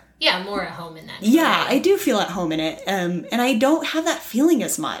more at home in that. Yeah, I do feel at home in it. And I don't have that feeling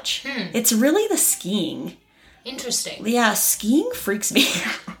as much. It's really the skiing. Interesting. Yeah, skiing freaks me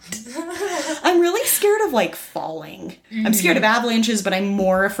out. I'm really scared of like falling. I'm scared of avalanches, but I'm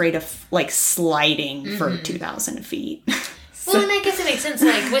more afraid of like sliding for 2,000 feet. Well, and I guess it makes sense.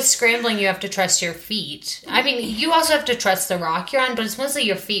 Like, with scrambling, you have to trust your feet. I mean, you also have to trust the rock you're on, but it's mostly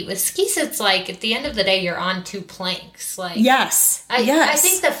your feet. With skis, it's like, at the end of the day, you're on 2 planks. Like, yes. I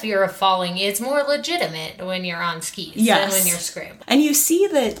think the fear of falling is more legitimate when you're on skis than when you're scrambling. And you see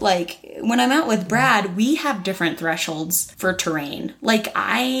that, like, when I'm out with Brad, we have different thresholds for terrain. Like,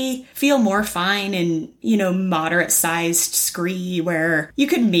 I feel more fine in, moderate-sized scree where you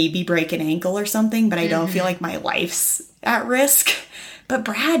could maybe break an ankle or something, but I don't feel like my life's at risk. But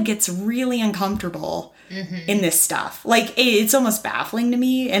Brad gets really uncomfortable in this stuff. Like, it's almost baffling to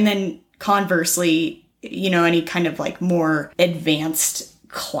me. And then conversely, any kind of like more advanced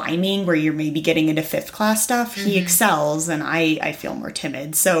climbing where you're maybe getting into 5th class stuff, he excels and I feel more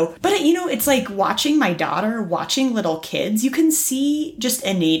timid. So, but it's like watching my daughter, watching little kids, you can see just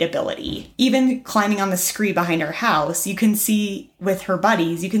innate ability. Even climbing on the scree behind our house, you can see with her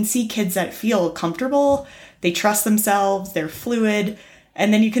buddies, you can see kids that feel comfortable, they trust themselves, they're fluid.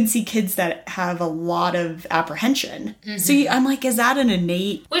 And then you can see kids that have a lot of apprehension. So I'm like, is that an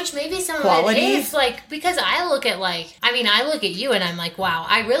innate Which maybe some quality? of it is, like, because I look at you and I'm like, wow,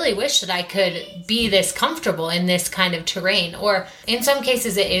 I really wish that I could be this comfortable in this kind of terrain. Or in some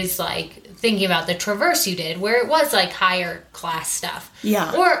cases it is like thinking about the traverse you did where it was like higher class stuff.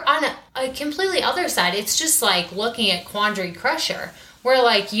 Yeah. Or on a completely other side, it's just like looking at Quandary Crusher where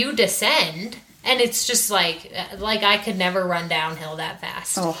like you descend. And it's just like I could never run downhill that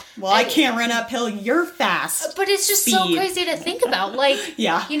fast. Oh, well, I can't run uphill. You're fast. But it's just so crazy to think about. Like,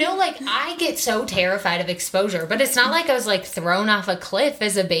 yeah. Like I get so terrified of exposure, but it's not like I was like thrown off a cliff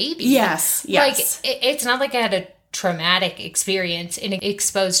as a baby. Yes. Like, it's not like I had a traumatic experience in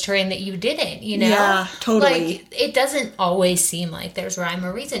exposed terrain that you didn't, Yeah, totally. Like, it doesn't always seem like there's rhyme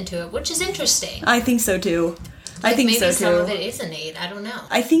or reason to it, which is interesting. I think so too. Like, I think maybe so too. Some of it is innate. I don't know.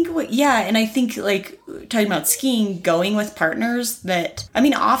 I think and I think like talking about skiing, going with partners that,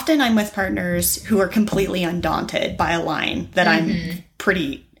 often I'm with partners who are completely undaunted by a line that I'm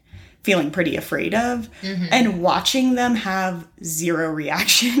feeling pretty afraid of, and watching them have zero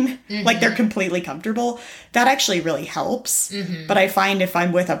reaction, like they're completely comfortable, that actually really helps. But I find if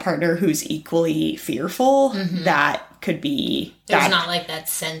I'm with a partner who's equally fearful, that could be there's not like that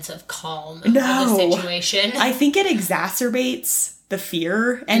sense of calm in the situation. I think it exacerbates the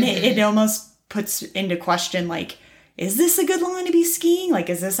fear, and it almost puts into question, like, is this a good line to be skiing? Like,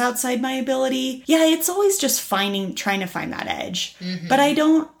 is this outside my ability? Yeah, it's always just trying to find that edge. But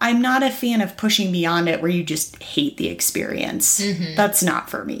I'm not a fan of pushing beyond it where you just hate the experience. That's not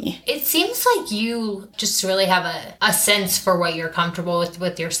for me. It seems like you just really have a sense for what you're comfortable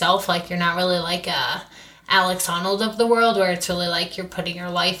with yourself. Like, you're not really like a Alex Honnold of the world where it's really like you're putting your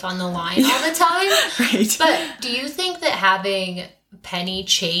life on the line all the time. Right. But do you think that having Penny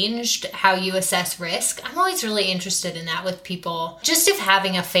changed how you assess risk? I'm always really interested in that with people. Just if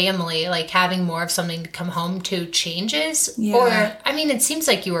having a family, like having more of something to come home to changes. Yeah. Or, it seems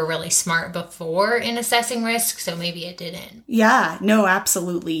like you were really smart before in assessing risk, so maybe it didn't. Yeah, no,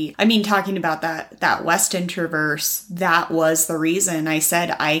 absolutely. Talking about that Weston Traverse, that was the reason I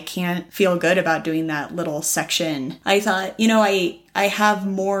said I can't feel good about doing that little section. I thought, I have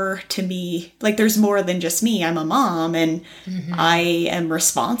more to me, like there's more than just me. I'm a mom and I am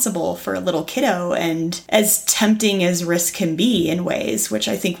responsible for a little kiddo, and as tempting as risk can be in ways, which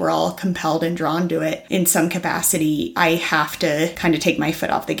I think we're all compelled and drawn to it in some capacity, I have to kind of take my foot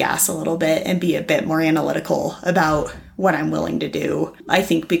off the gas a little bit and be a bit more analytical about what I'm willing to do. I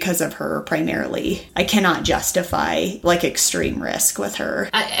think because of her primarily, I cannot justify like extreme risk with her.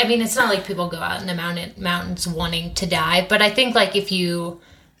 It's not like people go out in the mountains wanting to die, but I think like if you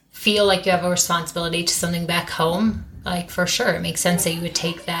feel like you have a responsibility to something back home, like for sure, it makes sense that you would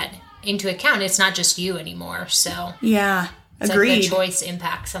take that into account. It's not just you anymore, so. Yeah. It's agreed. like the choice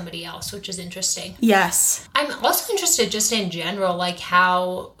impacts somebody else, which is interesting. Yes. I'm also interested just in general, like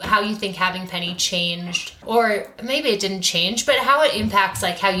how you think having Penny changed, or maybe it didn't change, but how it impacts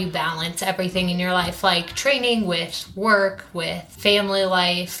like how you balance everything in your life, like training with work, with family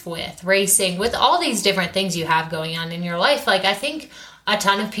life, with racing, with all these different things you have going on in your life. Like, I think a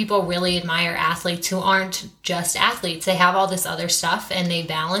ton of people really admire athletes who aren't just athletes. They have all this other stuff and they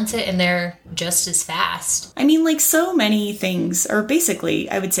balance it and they're just as fast. Like so many things, or basically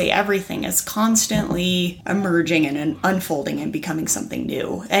I would say everything, is constantly emerging and unfolding and becoming something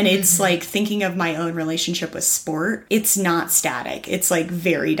new. And it's like thinking of my own relationship with sport. It's not static. It's like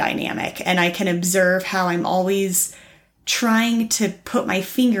very dynamic. And I can observe how I'm always trying to put my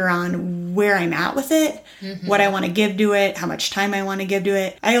finger on where I'm at with it, what I want to give to it, how much time I want to give to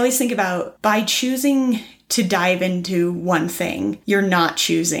it. I always think about, by choosing to dive into one thing, you're not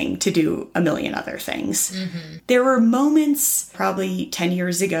choosing to do a million other things. There were moments probably 10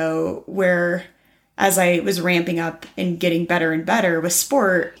 years ago where, as I was ramping up and getting better and better with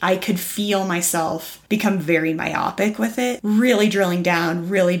sport, I could feel myself become very myopic with it, really drilling down,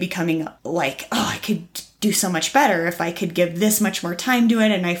 really becoming like, oh, I could do so much better if I could give this much more time to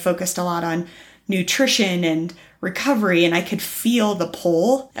it. And I focused a lot on nutrition and recovery, and I could feel the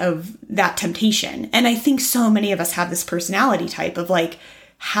pull of that temptation. And I think so many of us have this personality type of like,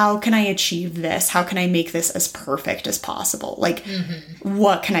 how can I achieve this? How can I make this as perfect as possible? Like,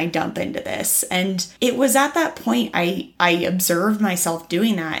 what can I dump into this? And it was at that point I observed myself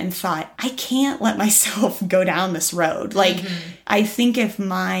doing that and thought, I can't let myself go down this road. Like, I think if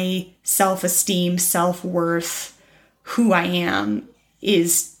my self-esteem, self-worth, who I am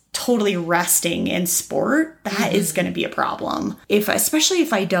is totally resting in sport, that is going to be a problem. Especially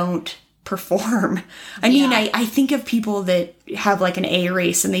if I don't perform. I mean, I think of people that have like an A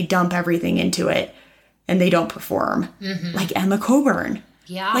race and they dump everything into it and they don't perform. Like Emma Coburn.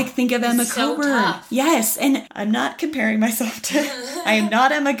 Yeah. Like, think of Emma Coburn. Tough. Yes. And I'm not comparing myself to, I am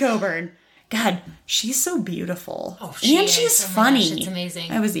not Emma Coburn. God, she's so beautiful. Oh, and she's funny. Gosh, it's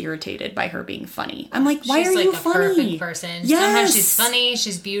amazing. I was irritated by her being funny. I'm like, why she's are you like funny? She's a perfect person. Yes. Sometimes she's funny.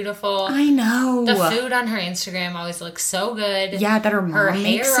 She's beautiful. I know. The food on her Instagram always looks so good. Yeah, that her mom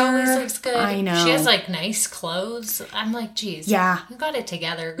makes hair her. always looks good. I know. She has like nice clothes. I'm like, geez. Yeah. You got it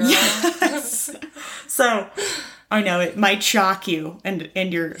together, girl. Yes. So, I know it might shock you and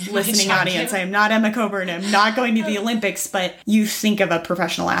your listening shock audience. you. I am not Emma Coburn. I'm not going to the Olympics, but you think of a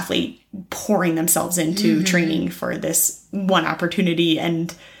professional athlete pouring themselves into training for this one opportunity,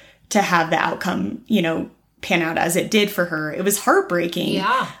 and to have the outcome, pan out as it did for her. It was heartbreaking.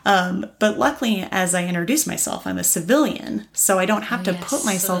 Yeah. But luckily, as I introduced myself, I'm a civilian, so I don't have to put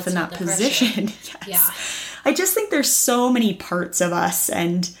myself in that position. Yes. Yeah. I just think there's so many parts of us,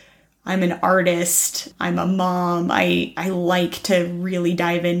 and I'm an artist, I'm a mom, I like to really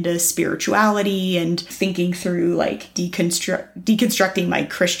dive into spirituality and thinking through like deconstructing my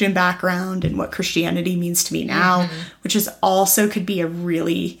Christian background and what Christianity means to me now, which is also could be a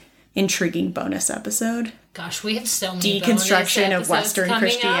really intriguing bonus episode. Gosh, we have so many Deconstruction of Western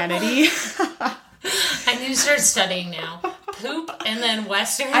Christianity. I need to start studying now. Poop and then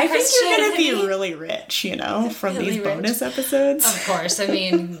Western I think you're going to Christianity. be really rich, from Really these rich. bonus episodes. Of course. I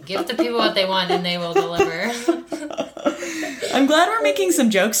mean, give the people what they want and they will deliver. I'm glad we're making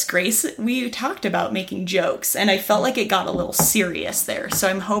some jokes, Grace. We talked about making jokes, and I felt like it got a little serious there. So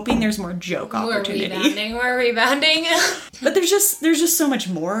I'm hoping there's more joke opportunity. We're rebounding. But there's just so much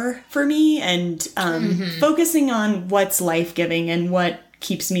more for me, and focusing on what's life-giving and what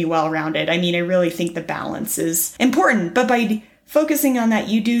keeps me well-rounded. I mean, I really think the balance is important, but by focusing on that,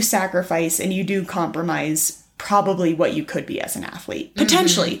 you do sacrifice and you do compromise probably what you could be as an athlete,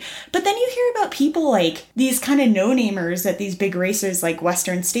 potentially. But then you hear about people like these kind of no-namers at these big races like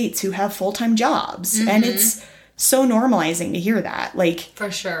Western states who have full-time jobs, and it's so normalizing to hear that. Like, For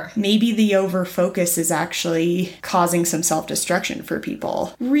sure. maybe the over-focus is actually causing some self-destruction for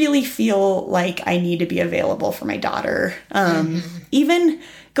people. Really feel like I need to be available for my daughter. Even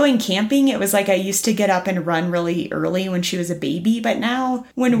going camping, it was like I used to get up and run really early when she was a baby, but now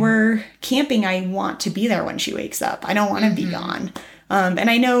when we're camping, I want to be there when she wakes up. I don't want to be gone. And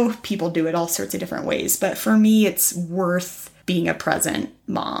I know people do it all sorts of different ways, but for me, it's worth being a present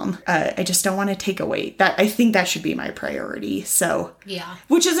mom. I just don't want to take away that. I think that should be my priority. So, Yeah.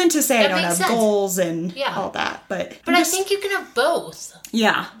 which isn't to say I That don't makes have sense. goals and Yeah. all that, but I think you can have both.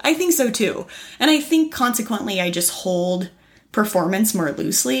 yeah, I think so too. And I think consequently, I just hold performance more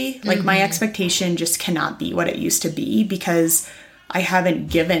loosely. Like my expectation just cannot be what it used to be because I haven't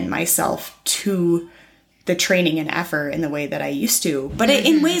given myself to the training and effort in the way that I used to. But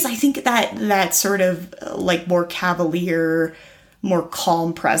in ways, I think that sort of like more cavalier, more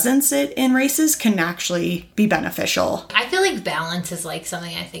calm presence in races can actually be beneficial. I feel like balance is like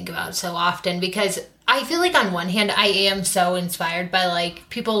something I think about so often because I feel like on one hand, I am so inspired by like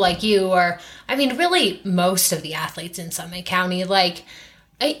people like you or, I mean, really most of the athletes in Summit County, like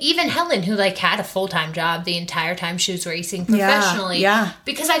even Helen, who like had a full-time job the entire time she was racing professionally. Yeah.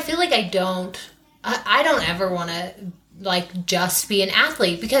 Because I feel like I don't ever want to like just be an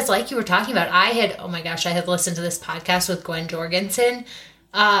athlete because like you were talking about, I had listened to this podcast with Gwen Jorgensen.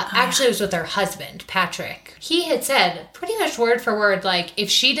 Actually, it was with her husband, Patrick. He had said pretty much word for word, like, if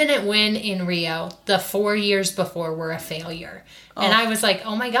she didn't win in Rio, the 4 years before were a failure. And I was like,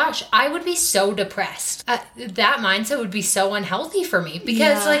 oh my gosh, I would be so depressed. That mindset would be so unhealthy for me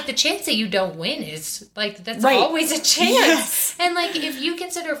because like the chance that you don't win is like, that's always a chance. Yes. And like, if you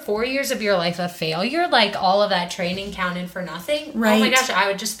consider 4 years of your life a failure, like all of that training counted for nothing. Right. Oh my gosh, I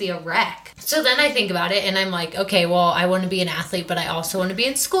would just be a wreck. So then I think about it and I'm like, okay, well, I want to be an athlete, but I also want to be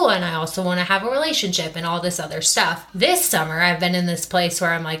in school and I also want to have a relationship and all this other stuff. This summer, I've been in this place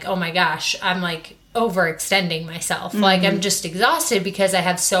where I'm like, oh my gosh, I'm like overextending myself. Like I'm just exhausted because I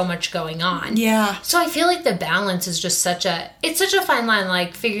have so much going on. Yeah. So I feel like the balance is just such a fine line,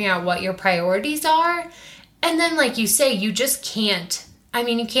 like figuring out what your priorities are. And then like you say, you just can't, I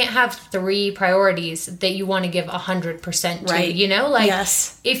mean, you can't have 3 priorities that you want to give 100% to, you know? Like,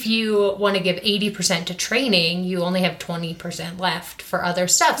 if you want to give 80% to training, you only have 20% left for other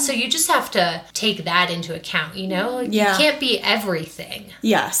stuff. So you just have to take that into account, you know? Like, you can't be everything.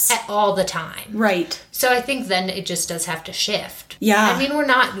 Yes. All the time. Right. So I think then it just does have to shift. Yeah. I mean,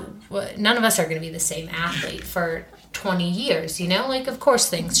 none of us are going to be the same athlete for 20 years, you know? Like, of course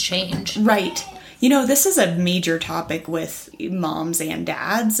things change. Right. You know, this is a major topic with moms and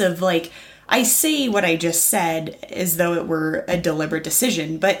dads of like, I say what I just said as though it were a deliberate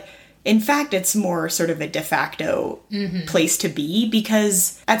decision, but in fact, it's more sort of a de facto place to be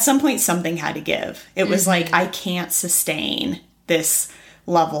because at some point something had to give. It was like, I can't sustain this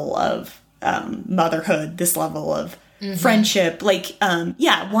level of motherhood, this level of friendship, like,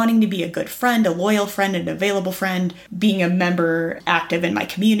 wanting to be a good friend, a loyal friend, an available friend, being a member active in my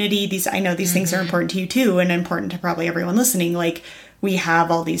community. I know these things are important to you too, and important to probably everyone listening. Like, we have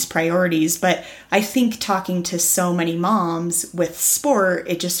all these priorities, but I think talking to so many moms with sport,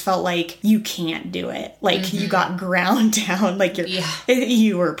 it just felt like you can't do it. Like you got ground down, like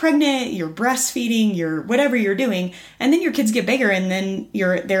you were pregnant, you're breastfeeding, you're whatever you're doing, and then your kids get bigger and then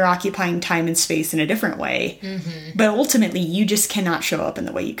they're occupying time and space in a different way. But ultimately you just cannot show up in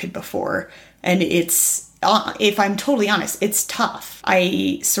the way you could before. And if I'm totally honest, it's tough.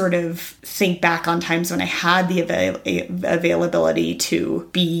 I sort of think back on times when I had the availability to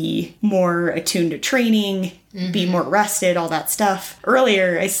be more attuned to training, be more rested, all that stuff.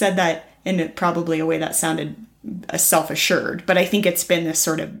 Earlier, I said that in probably a way that sounded self-assured, but I think it's been this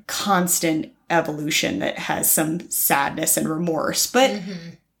sort of constant evolution that has some sadness and remorse.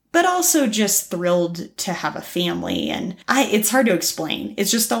 But also just thrilled to have a family. And it's hard to explain.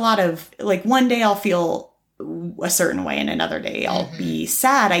 It's just a lot of, like, one day I'll feel a certain way and another day I'll be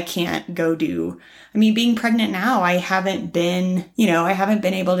sad. I can't go being pregnant now, I haven't been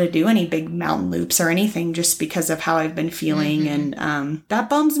able to do any big mountain loops or anything just because of how I've been feeling. And that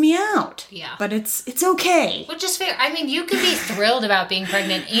bums me out. Yeah. But it's okay. Which is fair. I mean, you can be thrilled about being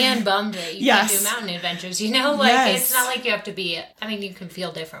pregnant and bummed that you can do mountain adventures, you know? Like, it's not like you have to be, you can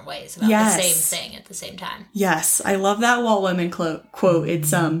feel different ways about the same thing at the same time. Yes. I love that Walt Whitman quote.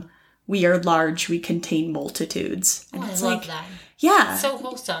 It's, we are large, we contain multitudes. And I love that. Yeah. So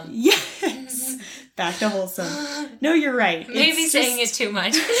wholesome. Yes. Back to wholesome. No, you're right. Maybe saying it too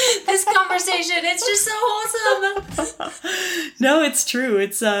much. This conversation, it's just so wholesome. No, it's true.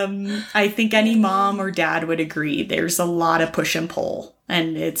 It's, I think any mom or dad would agree. There's a lot of push and pull.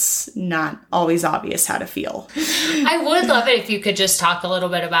 And it's not always obvious how to feel. I would love it if you could just talk a little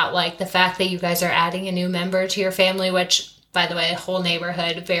bit about, like, the fact that you guys are adding a new member to your family, which, by the way, the whole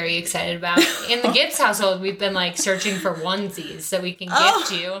neighborhood very excited about. In the Gibbs household, we've been, like, searching for onesies that we can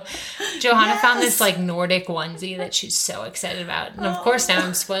gift you. Johanna found this, like, Nordic onesie that she's so excited about. And, of course, now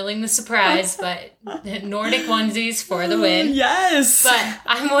I'm spoiling the surprise, but Nordic onesies for the win. Yes! But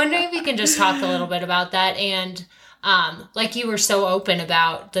I'm wondering if you can just talk a little bit about that. And like, you were so open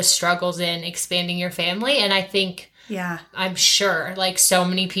about the struggles in expanding your family. And I think, I'm sure, like, so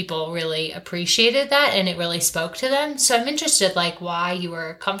many people really appreciated that and it really spoke to them. So I'm interested, like, why you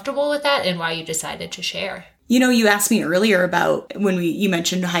were comfortable with that and why you decided to share. You know, you asked me earlier about when you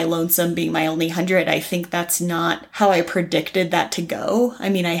mentioned High Lonesome being my only 100. I think that's not how I predicted that to go. I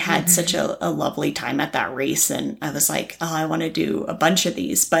mean, I had such a lovely time at that race and I was like, oh, I want to do a bunch of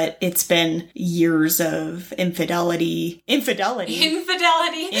these, but it's been years of infertility. Correction.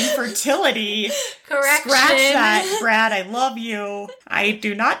 Scratch that, Brad. I love you. I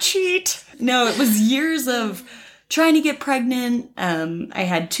do not cheat. No, it was years of trying to get pregnant. I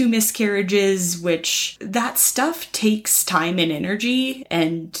had 2 miscarriages, which that stuff takes time and energy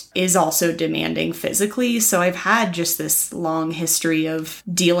and is also demanding physically. So I've had just this long history of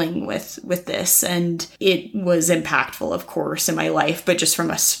dealing with this, and it was impactful, of course, in my life. But just from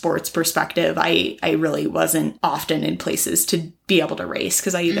a sports perspective, I really wasn't often in places to be able to race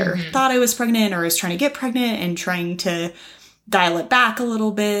because I either thought I was pregnant or I was trying to get pregnant and trying to dial it back a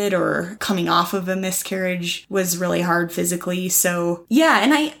little bit, or coming off of a miscarriage was really hard physically. So yeah,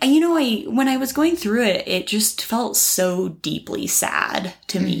 and I when I was going through it, it just felt so deeply sad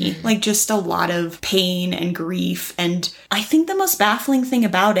to me, like just a lot of pain and grief. And I think the most baffling thing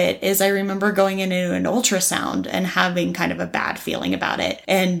about it is I remember going into an ultrasound and having kind of a bad feeling about it.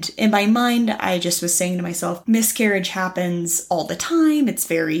 And in my mind, I just was saying to myself, miscarriage happens all the time. It's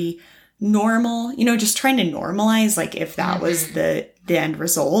very normal, just trying to normalize, like if that was the end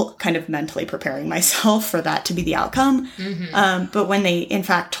result, kind of mentally preparing myself for that to be the outcome. But when they in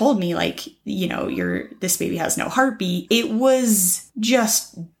fact told me, like, this baby has no heartbeat, it was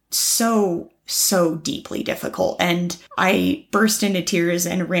just so deeply difficult. And I burst into tears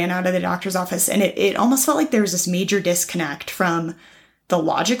and ran out of the doctor's office. And it almost felt like there was this major disconnect from the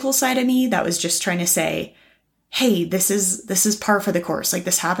logical side of me that was just trying to say, hey, this is par for the course. Like,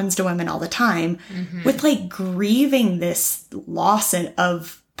 this happens to women all the time, with like grieving this loss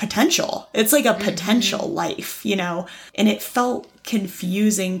of potential. It's like a potential life, and it felt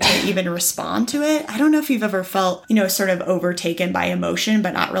confusing to even respond to it. I don't know if you've ever felt, sort of overtaken by emotion,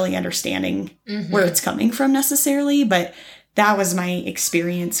 but not really understanding where it's coming from necessarily. But that was my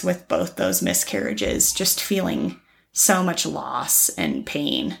experience with both those miscarriages, just feeling so much loss and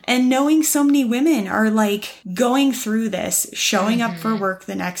pain. And knowing so many women are like going through this, showing up for work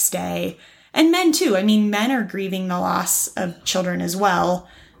the next day. And men too. I mean, men are grieving the loss of children as well.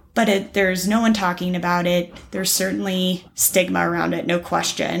 But there's no one talking about it. There's certainly stigma around it, no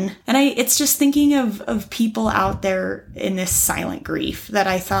question. And it's just thinking of people out there in this silent grief that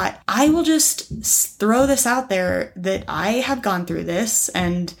I thought, I will just throw this out there that I have gone through this.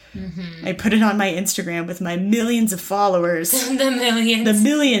 And I put it on my Instagram with my millions of followers. The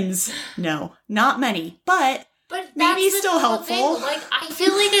millions. No, not many, but maybe still helpful. Thing. Like, I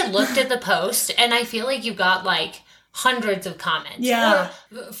feel like I looked at the post and I feel like you got like hundreds of comments. Yeah.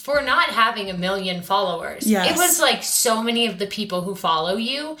 Or for not having 1 million followers. Yes. It was like so many of the people who follow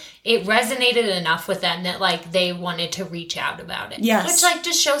you, it resonated enough with them that like they wanted to reach out about it. Yes. Which like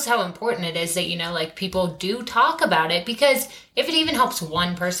just shows how important it is that, like people do talk about it, because if it even helps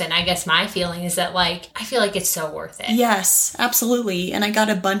one person, I guess my feeling is that like, I feel like it's so worth it. Yes, absolutely. And I got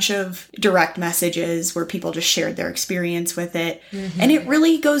a bunch of direct messages where people just shared their experience with it. And it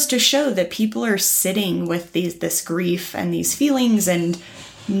really goes to show that people are sitting with this grief and these feelings and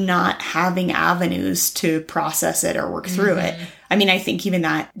not having avenues to process it or work through it. I mean, I think even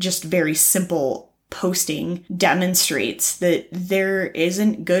that just very simple posting demonstrates that there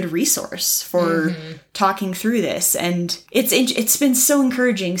isn't good resource for talking through this. And it's been so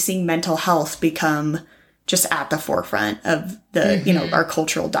encouraging seeing mental health become just at the forefront of the, our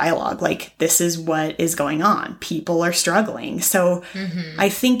cultural dialogue. Like, this is what is going on. People are struggling. So I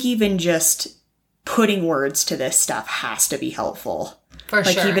think even just putting words to this stuff has to be helpful. For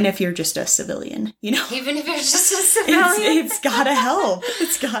sure. Even if you're just a civilian, Even if you're just a civilian. It's gotta help.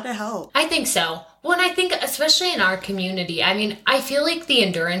 It's gotta help. I think so. Well, and I think especially in our community, I mean, I feel like the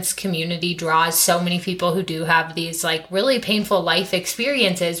endurance community draws so many people who do have these like really painful life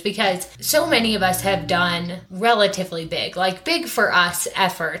experiences, because so many of us have done relatively big for us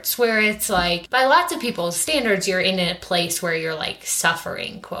efforts where it's like, by lots of people's standards, you're in a place where you're like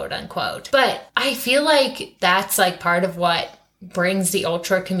suffering, quote unquote. But I feel like that's like part of what brings the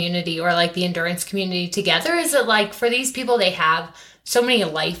ultra community or like the endurance community together, is that like for these people, they have so many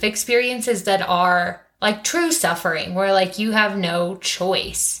life experiences that are like true suffering, where like you have no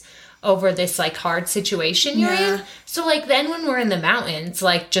choice over this like hard situation you're in. So like then when we're in the mountains,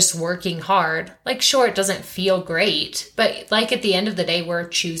 like just working hard, like sure, it doesn't feel great, but like at the end of the day, we're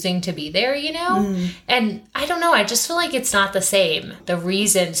choosing to be there, And I don't know, I just feel like it's not the same. The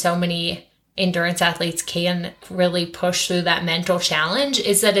reason so many endurance athletes can really push through that mental challenge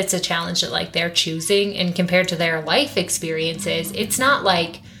is that it's a challenge that like they're choosing, and compared to their life experiences, it's not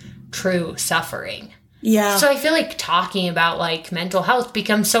like true suffering. Yeah. So I feel like talking about like mental health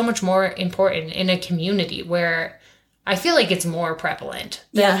becomes so much more important in a community where I feel like it's more prevalent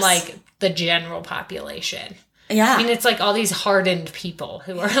than like the general population. Yeah. I mean, it's like all these hardened people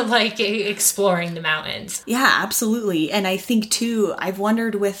who are like exploring the mountains. Yeah, absolutely. And I think too, I've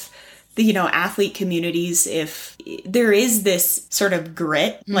wondered with the, athlete communities, if there is this sort of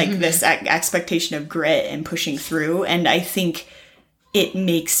grit, like this expectation of grit and pushing through. And I think it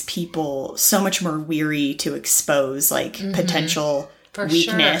makes people so much more weary to expose like potential For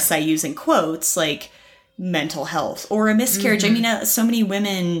weakness. sure. I use in quotes, like mental health or a miscarriage. I mean, so many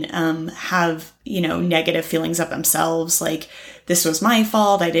women have, negative feelings of themselves, like, this was my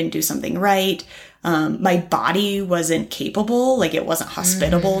fault, I didn't do something right. My body wasn't capable, like it wasn't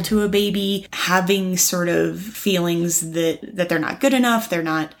hospitable to a baby, having sort of feelings that they're not good enough, they're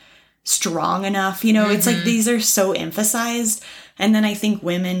not strong enough, it's like these are so emphasized. And then I think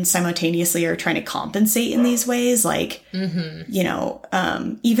women simultaneously are trying to compensate in these ways, like,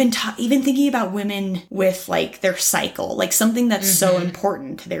 even thinking about women with like their cycle, like something that's so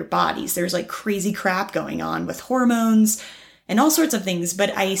important to their bodies. There's like crazy crap going on with hormones and all sorts of things.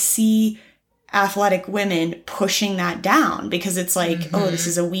 But I see athletic women pushing that down because it's like, oh, this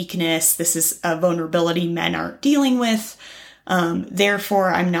is a weakness. This is a vulnerability men aren't dealing with.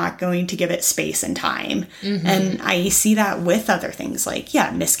 Therefore, I'm not going to give it space and time. And I see that with other things like,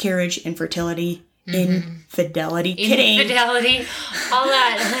 miscarriage, infertility, infidelity. Kidding. Infidelity. All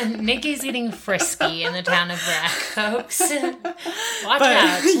that. Nikki's getting frisky in the town of Breck, folks. Watch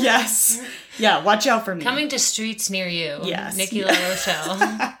out. Yes. Yeah, watch out for me. Coming to streets near you. Yes. Nikki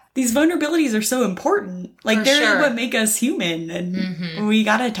LaRochelle. These vulnerabilities are so important. Like, they're what make us human, and we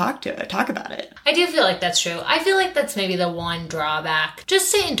gotta talk about it. I do feel like that's true. I feel like that's maybe the one drawback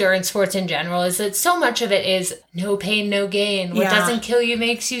just to endurance sports in general, is that so much of it is no pain, no gain. What doesn't kill you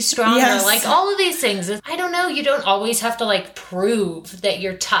makes you stronger. Yes. Like, all of these things. I don't know. You don't always have to, like, prove that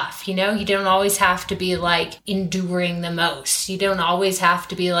you're tough, You don't always have to be, like, enduring the most. You don't always have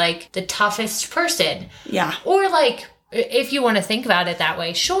to be, like, the toughest person. Yeah. Or, like, if you want to think about it that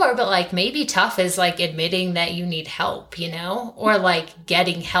way, sure, but like maybe tough is like admitting that you need help, or like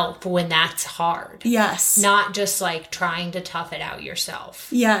getting help when that's hard. Yes. Not just like trying to tough it out yourself.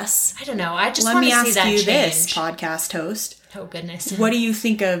 Yes. I don't know. I just want to see that change. Let me ask you this, podcast host. Oh, goodness. What do you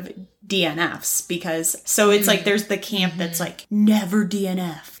think of DNFs? Because so it's like there's the camp that's like, never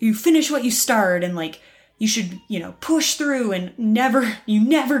DNF. You finish what you start and like, you should, push through and you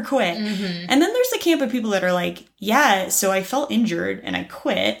never quit. And then there's the camp of people that are like, yeah, so I felt injured and I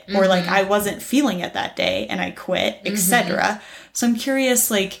quit, or like I wasn't feeling it that day and I quit, etc. So I'm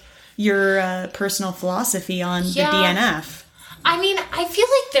curious, like, your personal philosophy on the DNF. I mean, I feel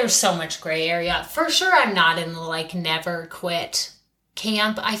like there's so much gray area. For sure, I'm not in the like never quit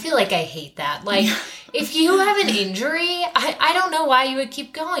camp. I feel like I hate that. Like, if you have an injury, I don't know why you would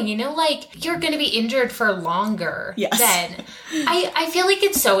keep going, like you're going to be injured for longer. Yes. Then I feel like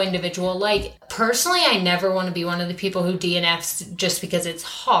it's so individual. Like, personally, I never want to be one of the people who DNFs just because it's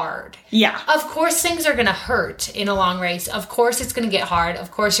hard. Yeah. Of course, things are going to hurt in a long race. Of course, it's going to get hard.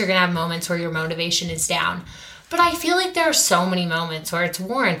 Of course, you're going to have moments where your motivation is down. But I feel like there are so many moments where it's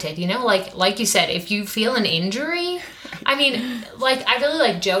warranted, like you said, if you feel an injury, I mean, like, I really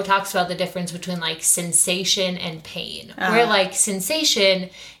like Joe talks about the difference between like sensation and pain, where like sensation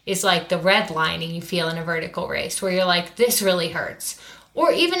is like the red lining you feel in a vertical race where you're like, this really hurts.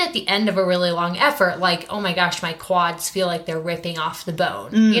 Or even at the end of a really long effort, like, oh my gosh, my quads feel like they're ripping off the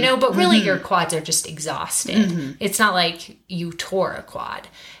bone, but really your quads are just exhausted. It's not like you tore a quad.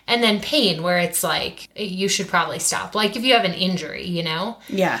 And then pain, where it's like, you should probably stop. Like if you have an injury,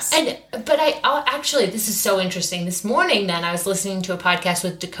 Yes. But actually, this is so interesting. This morning then I was listening to a podcast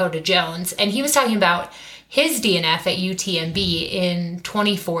with Dakota Jones, and he was talking about his DNF at UTMB in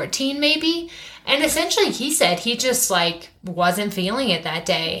 2014 maybe. And essentially he said he just like wasn't feeling it that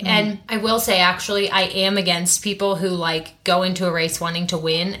day. And I will say, actually, I am against people who like go into a race wanting to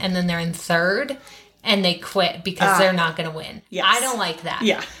win and then they're in third and they quit because they're not going to win. Yes. I don't like that.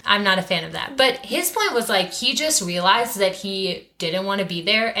 Yeah. I'm not a fan of that. But his point was like, he just realized that he didn't want to be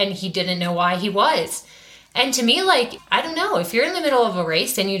there and he didn't know why he was. And to me, like, I don't know, if you're in the middle of a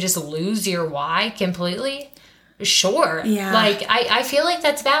race and you just lose your why completely, sure. Yeah. Like, I feel like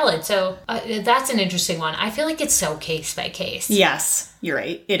that's valid. So that's an interesting one. I feel like it's so case by case. Yes, you're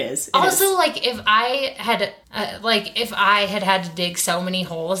right. It is. Like, if I had to dig so many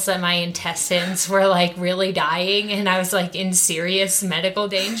holes that my intestines were like really dying and I was like in serious medical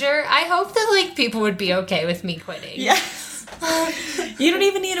danger, I hope that like people would be okay with me quitting. Yes. You don't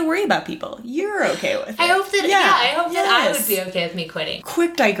even need to worry about people. You're okay with it. I hope that, that I would be okay with me quitting.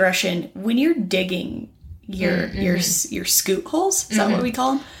 Quick digression. When you're digging your scoot holes, is that what we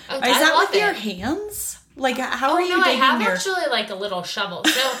call them? Oh, is that with your hands? Like, how are you digging? I have actually like a little shovel.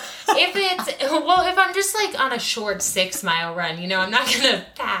 So if I'm just like on a short 6 mile run, I'm not gonna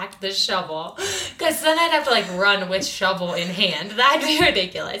pack the shovel because then I'd have to like run with shovel in hand. That'd be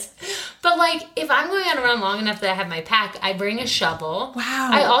ridiculous. But like if I'm going on a run long enough that I have my pack, I bring a shovel. Wow.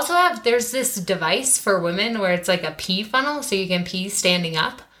 I also there's this device for women where it's like a pee funnel, so you can pee standing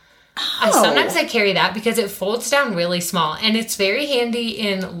up. Sometimes I carry that because it folds down really small, and it's very handy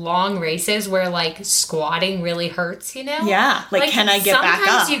in long races where like squatting really hurts, you know? Yeah. Like can I get back up?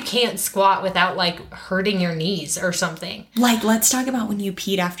 Sometimes you can't squat without like hurting your knees or something. Like, let's talk about when you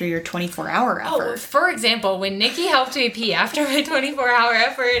peed after your 24-hour effort. Oh, for example, when Nikki helped me pee after my 24-hour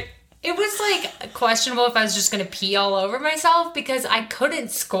effort, it was like questionable if I was just going to pee all over myself because I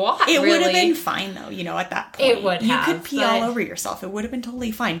couldn't squat. It really. would have been fine though, you know, at that point. It would have. You could pee all over yourself. It would have been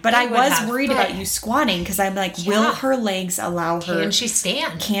totally fine. But I was worried about you squatting because I'm like, will her legs allow her? Can she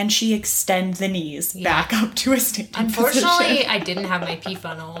stand? Can she extend the knees back up to a standing Unfortunately, position? I didn't have my pee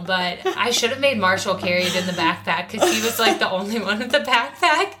funnel, but I should have made Marshall carry it in the backpack because he was like the only one with the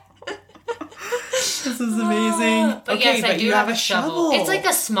backpack. This is amazing. But okay, yes, I do have a shovel. It's like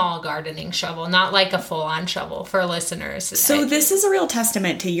a small gardening shovel, not like a full-on shovel for listeners. So this is a real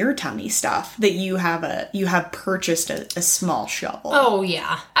testament to your tummy stuff that you have purchased a small shovel. Oh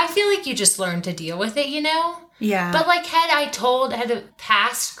yeah, I feel like you just learn to deal with it, you know. Yeah. But like had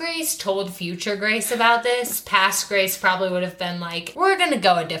past Grace told future Grace about this, past Grace probably would have been like, we're going to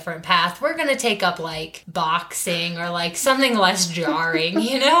go a different path. We're going to take up like boxing or like something less jarring,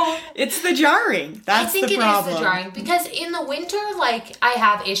 you know? It's the jarring. That's the problem. I think it is the jarring because in the winter, like I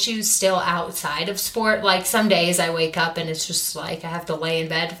have issues still outside of sport. Like some days I wake up and it's just like I have to lay in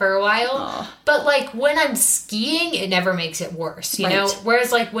bed for a while. Oh. But like when I'm skiing, it never makes it worse, you know?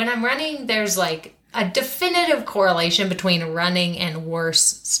 Whereas like when I'm running, there's like a definitive correlation between running and worse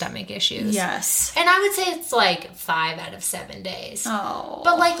stomach issues. Yes. And I would say it's like 5 out of 7 days. Oh.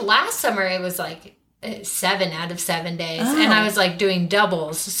 But like last summer, it was like 7 out of 7 days. And I was like doing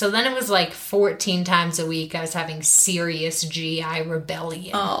doubles. So then it was like 14 times a week. I was having serious GI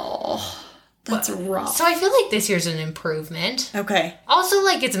rebellion. Oh. That's rough. So I feel like this year's an improvement. Okay. Also,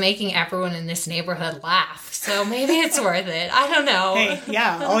 like, it's making everyone in this neighborhood laugh. So maybe it's worth it. I don't know. Hey,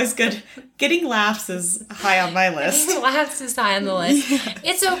 yeah, always good. Getting laughs is high on my list. Getting laughs is high on the list. Yeah.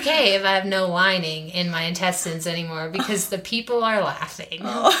 It's okay if I have no lining in my intestines anymore because the people are laughing.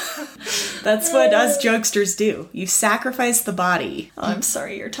 Oh. That's what us jokesters do. You sacrifice the body. Oh, I'm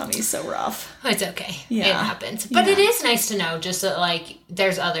sorry, your tummy's so rough. It's okay. Yeah. It happens. But it is nice to know just that, like,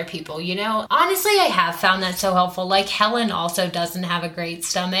 there's other people, you know? Honestly, I have found that so helpful. Like, Helen also doesn't have a great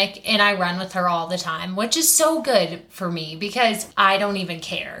stomach, and I run with her all the time, which is so good for me because I don't even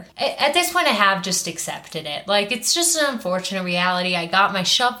care. At this point, I have just accepted it. Like, it's just an unfortunate reality. I got my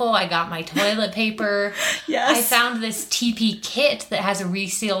shovel. I got my toilet paper. Yes. I found this TP kit that has a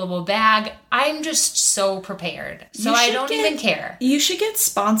resealable bag. I'm just so prepared. So I don't even care. You should get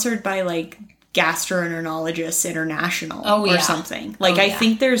sponsored by, like, Gastroenterologists International or something. Like, I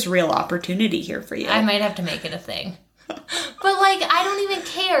think there's real opportunity here for you. I might have to make it a thing. But, like, I don't even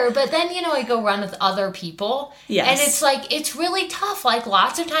care. But then, you know, I go run with other people. Yes. And it's, like, it's really tough. Like,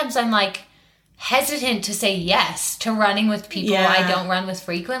 lots of times I'm, like, hesitant to say yes to running with people I don't run with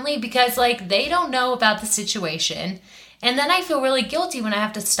frequently because, like, they don't know about the situation. And then I feel really guilty when I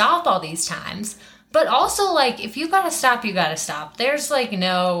have to stop all these times. But also, like, if you gotta stop, you gotta stop. There's, like,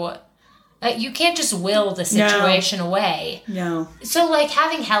 no... you can't just will the situation away. No. So, like,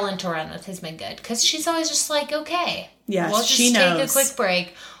 having Helen to run with has been good. Because she's always just like, okay. Yes, we'll just she knows. take a quick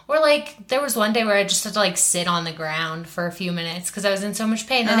break. Or, like, there was one day where I just had to, like, sit on the ground for a few minutes because I was in so much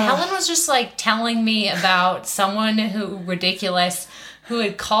pain. And Helen was just, like, telling me about someone who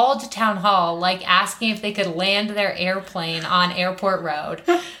had called town hall, like, asking if they could land their airplane on Airport Road.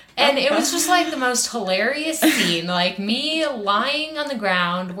 And it was just, like, the most hilarious scene. Like, me lying on the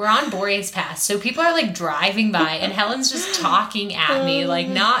ground. We're on Boreas Pass. So people are, like, driving by. And Helen's just talking at me, like,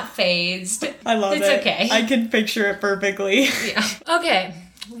 not fazed. I love it. It's okay. I can picture it perfectly. Yeah. Okay.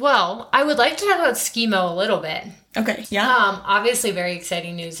 Well, I would like to talk about Skimo a little bit. Okay. Yeah. Obviously very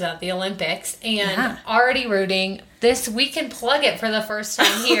exciting news about the Olympics and already rooting. This, we can plug it for the first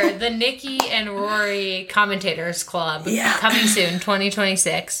time here. The Nikki and Rory Commentators Club coming soon,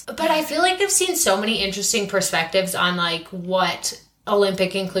 2026. But I feel like I've seen so many interesting perspectives on like what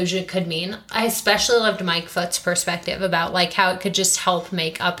Olympic inclusion could mean. I especially loved Mike Foot's perspective about like how it could just help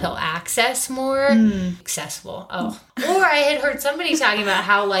make uphill access more accessible. Or I had heard somebody talking about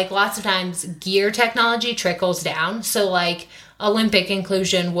how like lots of times gear technology trickles down. So like Olympic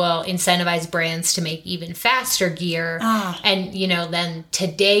inclusion will incentivize brands to make even faster gear. And, you know, then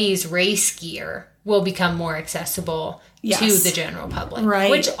today's race gear will become more accessible to the general public.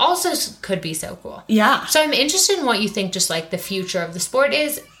 Right. Which also could be so cool. Yeah. So I'm interested in what you think just like the future of the sport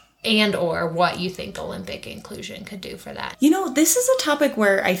is and or what you think Olympic inclusion could do for that. You know, this is a topic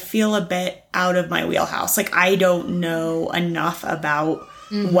where I feel a bit out of my wheelhouse. Like, I don't know enough about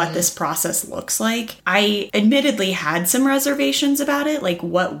what this process looks like. I admittedly had some reservations about it. Like,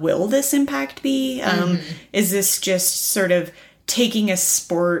 what will this impact be? Is this just sort of taking a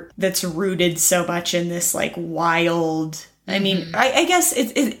sport that's rooted so much in this like wild, I mean, I guess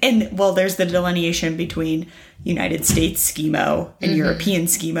there's the delineation between United States skimo and European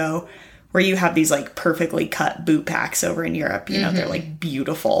skimo, where you have these like perfectly cut boot packs over in Europe. You know, they're like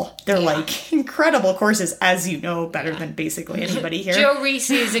beautiful. They're like incredible courses, as you know better than basically anybody here. Joe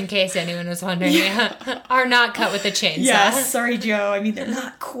Reese's, in case anyone was wondering, are not cut with a chainsaw. Yes, sorry, Joe. I mean, they're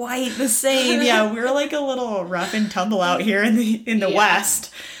not quite the same. Yeah, we're like a little rough and tumble out here in the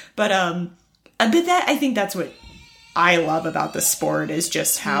West. But that, I think that's what I love about the sport, is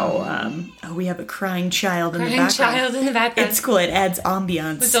just how we have a crying child in the background. It's cool. It adds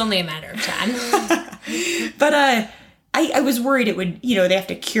ambiance. It's only a matter of time. But I was worried it would, they have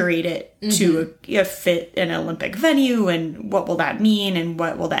to curate it to fit an Olympic venue, and what will that mean, and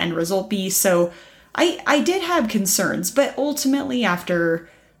what will the end result be. So I did have concerns, but ultimately after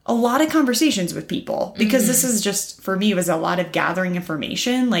a lot of conversations with people, because this is just, for me, it was a lot of gathering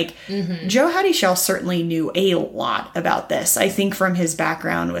information. Like, Joe Haudishell certainly knew a lot about this. I think from his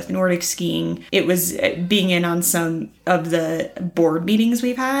background with Nordic skiing, it was being in on some of the board meetings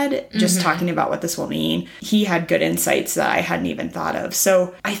we've had, just talking about what this will mean. He had good insights that I hadn't even thought of.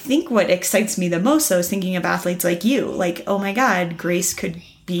 So I think what excites me the most, though, is thinking of athletes like you. Like, oh my God, Grace could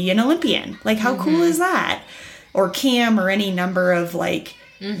be an Olympian. Like, how cool is that? Or Cam, or any number of like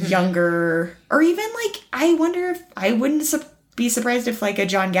younger, or even like, I wonder if I wouldn't be surprised if like a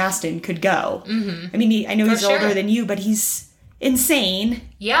John Gaston could go. I mean, I know he's older than you, but he's insane.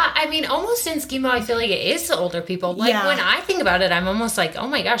 Yeah, I mean, almost in skimo, I feel like it is the older people. Like, when I think about it, I'm almost like, oh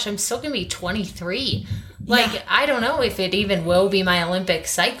my gosh, I'm still going to be 23. Like, I don't know if it even will be my Olympic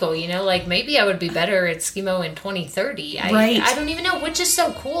cycle, Like, maybe I would be better at skimo in 2030. I don't even know, which is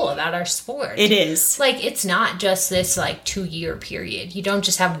so cool about our sport. It is. Like, it's not just this, like, 2-year period. You don't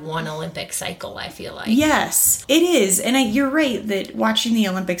just have one Olympic cycle, I feel like. Yes, it is. And you're right that watching the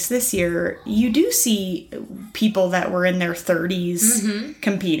Olympics this year, you do see people that were in their 30s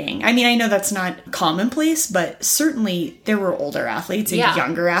competing. I mean, I know that's not commonplace, but certainly there were older athletes and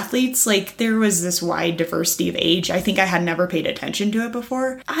younger athletes. Like, there was this wide diversity of age. I think I had never paid attention to it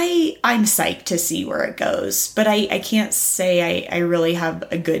before. I'm psyched to see where it goes, but I can't say I really have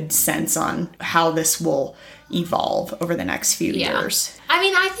a good sense on how this will evolve over the next few years. I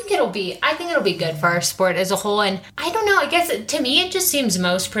mean, I think it'll be good for our sport as a whole. And I don't know, I guess to me, it just seems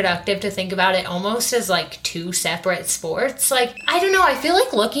most productive to think about it almost as like two separate sports. Like, I don't know, I feel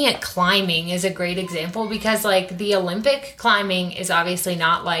like looking at climbing is a great example, because like the Olympic climbing is obviously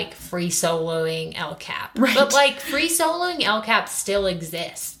not like free soloing El Cap, but like free soloing El Cap still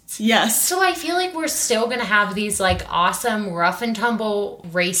exists. Yes. So I feel like we're still going to have these like awesome rough and tumble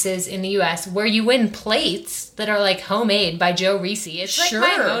races in the US where you win plates that are like homemade by Joe Reese. It's like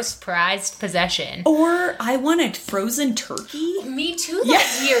my most prized possession. Or I won a frozen turkey. Me too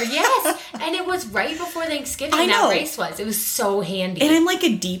that year, yes. And it was right before Thanksgiving that race was. It was so handy. And I'm like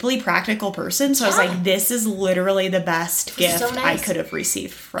a deeply practical person, so I was like, this is literally the best gift I could have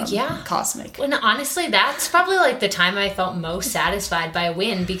received from Cosmic. And honestly, that's probably like the time I felt most satisfied by a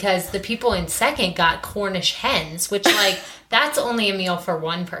win, because the people in second got Cornish hens, which like that's only a meal for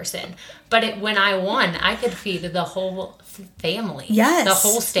one person. But when I won, I could feed the whole family. Yes. The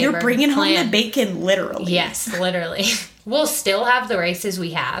whole Staber You're bringing clan. home the bacon, literally. Yes, literally. We'll still have the races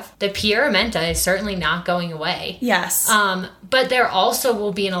we have. The Pierre Menta is certainly not going away. Yes. But there also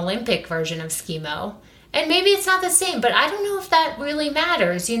will be an Olympic version of skimo. And maybe it's not the same, but I don't know if that really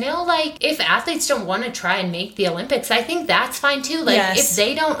matters, Like, if athletes don't want to try and make the Olympics, I think that's fine too. Like, if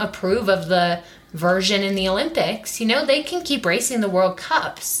they don't approve of the version in the Olympics, they can keep racing the World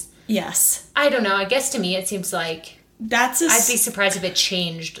Cups. Yes. I don't know. I guess to me it seems like I'd be surprised if it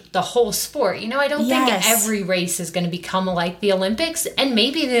changed the whole sport. I don't think every race is going to become like the Olympics, and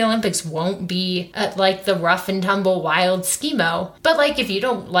maybe the Olympics won't be like the rough and tumble wild skimo. But like, if you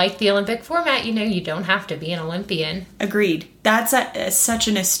don't like the Olympic format, you don't have to be an Olympian. Agreed. That's such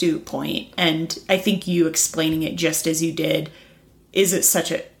an astute point, and I think you explaining it just as you did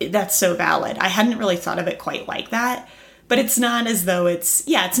that's so valid. I hadn't really thought of it quite like that. But it's not as though it's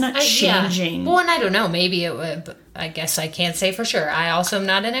not changing. Well, and I don't know. Maybe it would. But I guess I can't say for sure. I also am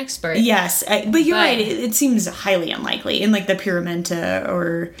not an expert. Yes. But you're right. It seems highly unlikely. In like the Pierre Menta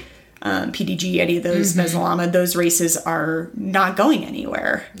or PDG, any of those, Mezzalama, those races are not going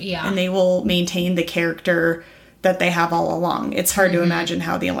anywhere. Yeah. And they will maintain the character that they have all along. It's hard to imagine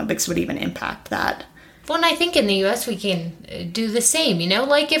how the Olympics would even impact that. Well, and I think in the U.S. we can do the same, you know?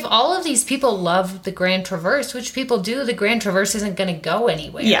 Like, if all of these people love the Grand Traverse, which people do, the Grand Traverse isn't going to go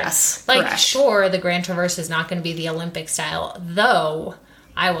anywhere. Yes, like, correct. Sure, the Grand Traverse is not going to be the Olympic style, though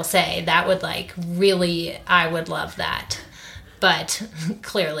I will say that would, like, really, I would love that. But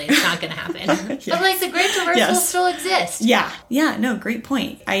clearly it's not going to happen. Yes. But, like, the Grand Traverse will still exist. Yeah. Yeah, no, great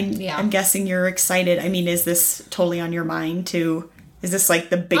point. I'm guessing you're excited. I mean, is this totally on your mind, too? Is this, like,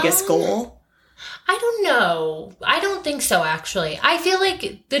 the biggest goal? I don't know. I don't think so, actually. I feel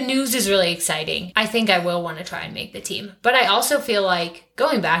like the news is really exciting. I think I will want to try and make the team. But I also feel like,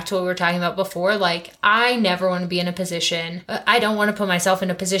 going back to what we were talking about before, like, I never want to be in a position, I don't want to put myself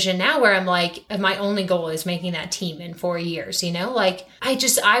in a position now where I'm like, my only goal is making that team in 4 years, you know? Like,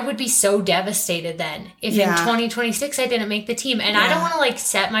 I would be so devastated then if in 2026 I didn't make the team. And I don't want to, like,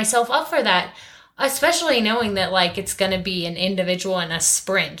 set myself up for that, especially knowing that, like, it's going to be an individual and a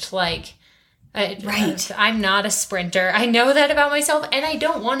sprint. Like, I'm not a sprinter. I know that about myself, and I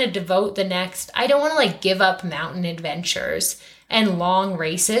don't want to I don't want to, like, give up mountain adventures and long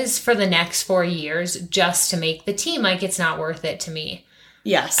races for the next 4 years just to make the team. Like, it's not worth it to me.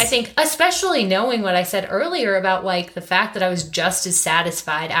 Yes. I think, especially knowing what I said earlier about, like, the fact that I was just as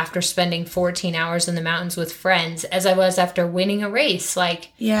satisfied after spending 14 hours in the mountains with friends as I was after winning a race.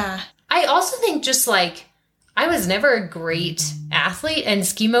 Like, yeah. I also think just, like, I was never a great athlete, and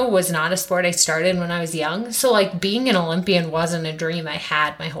skimo was not a sport I started when I was young. So, like, being an Olympian wasn't a dream I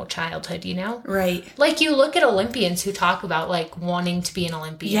had my whole childhood, you know? Right. Like, you look at Olympians who talk about, like, wanting to be an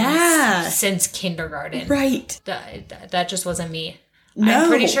Olympian since kindergarten. Right. That just wasn't me. No. I'm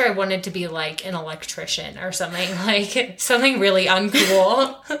pretty sure I wanted to be, like, an electrician or something, like, something really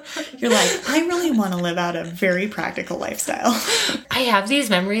uncool. You're like, I really want to live out a very practical lifestyle. I have these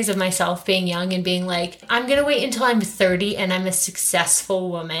memories of myself being young and being like, I'm going to wait until I'm 30 and I'm a successful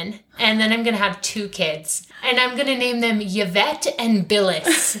woman. And then I'm going to have 2 kids. And I'm going to name them Yvette and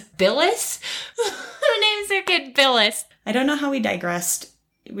Billis. Billis? Who names their kid Billis? I don't know how we digressed.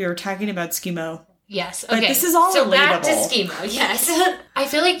 We were talking about skimo. Yes. Okay. But this is all relatable. Back to skimo. Yes. I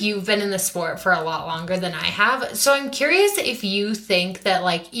feel like you've been in the sport for a lot longer than I have. So I'm curious if you think that,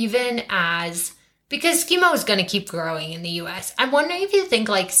 like, even as, because skimo is going to keep growing in the U.S. I'm wondering if you think,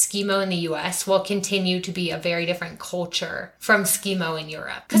 like, skimo in the U.S. will continue to be a very different culture from skimo in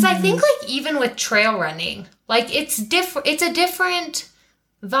Europe. Because I think, like, even with trail running, like, it's a different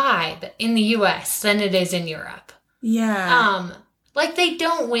vibe in the U.S. than it is in Europe. Yeah. Like, they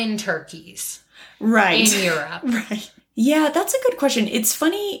don't win turkeys. Right. In Europe. Right. Yeah, that's a good question. It's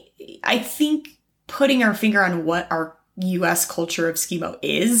funny. I think putting our finger on what our U.S. culture of skimo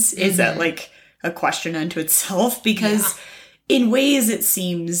is that, like, a question unto itself, because in ways it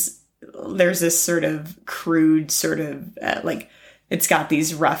seems there's this sort of crude sort of like, it's got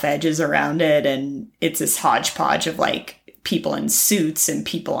these rough edges around it, and it's this hodgepodge of, like, people in suits and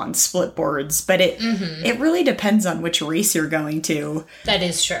people on split boards, but it really depends on which race you're going to. That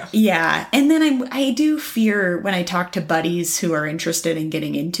is true. Yeah. And then I do fear when I talk to buddies who are interested in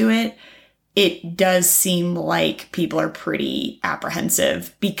getting into it, it does seem like people are pretty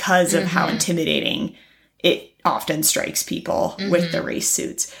apprehensive because of how intimidating it often strikes people with the race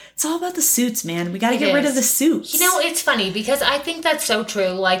suits. It's all about the suits, man. We got to get rid of the suits. You know, it's funny because I think that's so true.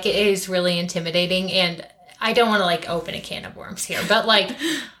 Like, it is really intimidating, and I don't want to, like, open a can of worms here, but, like,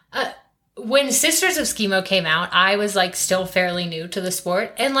 when Sisters of Skimo came out, I was, like, still fairly new to the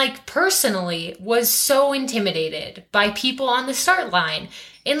sport, and, like, personally was so intimidated by people on the start line.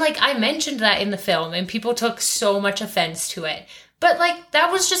 And, like, I mentioned that in the film, and people took so much offense to it. But, like,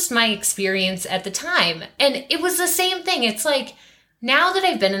 that was just my experience at the time. And it was the same thing. It's like, now that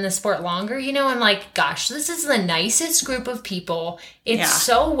I've been in the sport longer, you know, I'm like, gosh, this is the nicest group of people. It's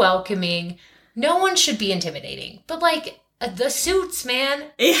so welcoming. No one should be intimidating. But, like, the suits, man.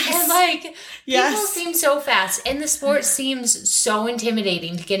 Yes. And, like, people seem so fast. And the sport seems so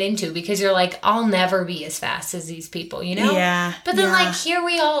intimidating to get into because you're like, I'll never be as fast as these people, you know? Yeah. But then, like, here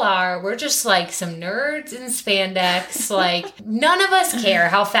we all are. We're just, like, some nerds in spandex. Like, none of us care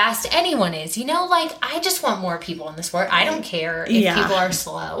how fast anyone is, you know? Like, I just want more people in the sport. I don't care if people are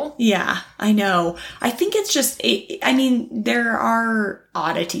slow. Yeah, I know. I think it's just, I mean, there are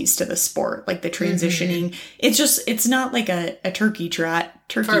oddities to the sport, like the transitioning. It's not like a turkey trot.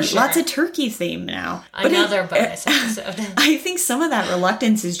 Turkey, sure. Lots of turkey theme now. Another bonus episode. I think some of that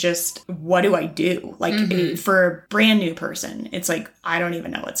reluctance is just, what do I do? Like, for a brand new person, it's like, I don't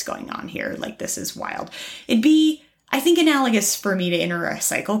even know what's going on here. Like, this is wild. It'd be, I think, analogous for me to enter a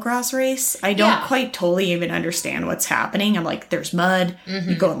cyclocross race. I don't quite totally even understand what's happening. I'm like, there's mud.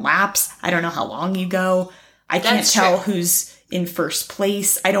 You go in laps. I don't know how long you go. I can't tell who's in first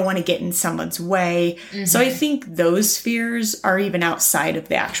place. I don't want to get in someone's way. So I think those fears are even outside of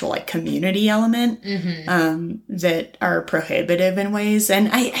the actual like community element that are prohibitive in ways. And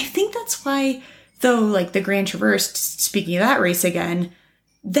I think that's why, though, like the Grand Traverse, speaking of that race again,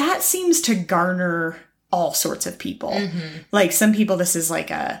 that seems to garner all sorts of people. Like some people, this is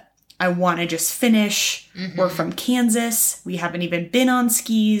like I want to just finish. We're from Kansas. We haven't even been on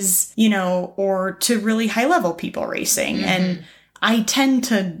skis, you know, or to really high level people racing. And I tend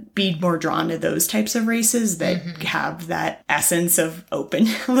to be more drawn to those types of races that have that essence of open,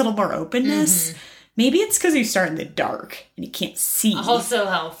 a little more openness. Maybe it's because you start in the dark and you can't see. Also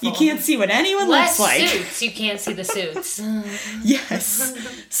helpful. You can't see what anyone looks like. Suits. You can't see the suits. Yes.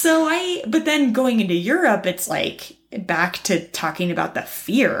 But then going into Europe, it's like back to talking about the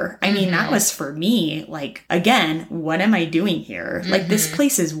fear. I mean, that was for me, like, again, what am I doing here? Like, this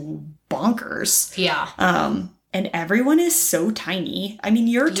place is bonkers. Yeah. And everyone is so tiny. I mean,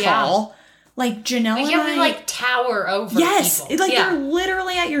 you're tall. Like Janelle and I, like tower over people. Like they're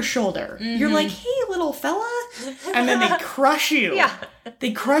literally at your shoulder. You're like, hey, little fella. And then they crush you.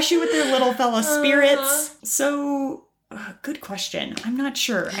 They crush you with their little fella spirits. So, good question. I'm not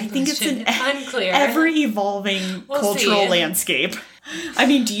sure. I think it's an ever-evolving cultural landscape. I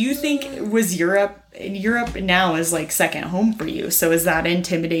mean, do you think Europe now is like second home for you? So is that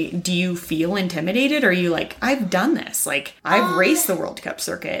intimidating? Do you feel intimidated? Or are you like, I've done this. Like, I've raced the World Cup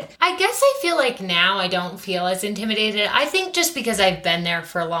circuit. I guess I feel like now I don't feel as intimidated. I think just because I've been there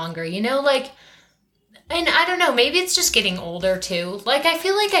for longer, you know, like, and I don't know, maybe it's just getting older too. Like, I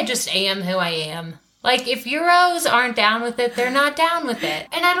feel like I just am who I am. Like, if Euros aren't down with it, they're not down with it.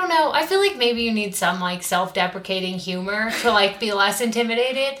 And I don't know, I feel like maybe you need some, like, self-deprecating humor to, like, be less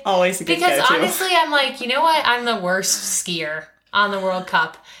intimidated. Always a good Because go-to. honestly, I'm like, you know what? I'm the worst skier on the World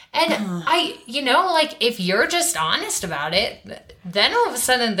Cup. And you know, like, if you're just honest about it, then all of a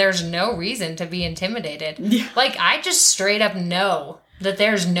sudden there's no reason to be intimidated. Yeah. Like, I just straight up know that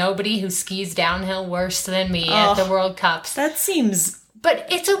there's nobody who skis downhill worse than me at the World Cups. That seems... But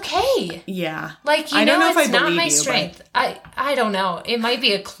it's okay. Yeah. Like, you know, it's not my strength. I don't know. It might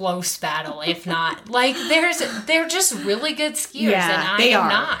be a close battle, if not. Like, they're just really good skiers, and I am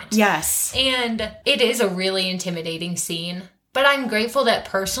not. Yes. And it is a really intimidating scene. But I'm grateful that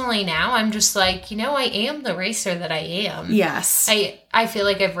personally now I'm just like, you know, I am the racer that I am. Yes. I feel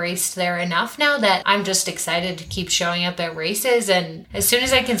like I've raced there enough now that I'm just excited to keep showing up at races. And as soon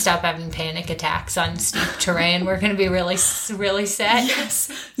as I can stop having panic attacks on steep terrain, we're going to be really, really set.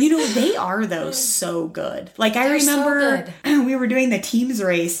 Yes. You know, they are, though, so good. Like, I remember we were doing the teams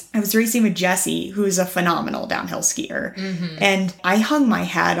race. I was racing with Jesse, who's a phenomenal downhill skier. And I hung my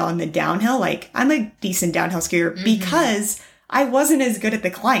hat on the downhill. Like, I'm a decent downhill skier because... I wasn't as good at the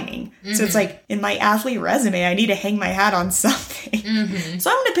climbing. So it's like, in my athlete resume, I need to hang my hat on something.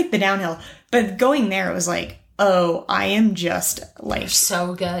 So I'm going to pick the downhill. But going there, it was like, oh, I am just like... You're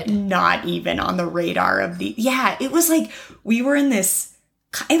so good. Not even on the radar of the... Yeah, it was like, we were in this...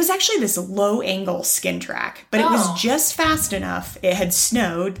 It was actually this low angle skin track, but it was just fast enough. It had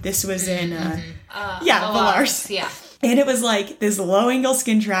snowed. This was in, Villars. Yeah. And it was like this low angle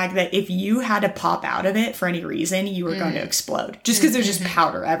skin track that if you had to pop out of it for any reason, you were going to explode. Just because there's just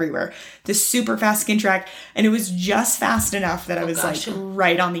powder everywhere. This super fast skin track. And it was just fast enough that I was like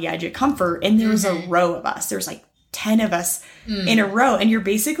right on the edge of comfort. And there was a row of us. There's like 10 of us in a row, and you're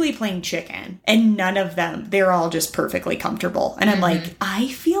basically playing chicken, and none of them, they're all just perfectly comfortable. And I'm like, I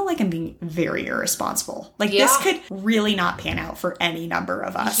feel like I'm being very irresponsible. Like, this could really not pan out for any number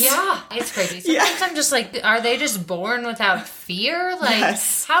of us. Yeah, it's crazy. Sometimes I'm just like, are they just born without fear? Like,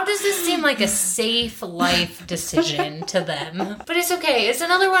 how does this seem like a safe life decision to them? But it's okay. It's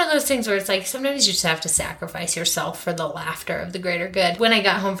another one of those things where it's like, sometimes you just have to sacrifice yourself for the laughter of the greater good. When I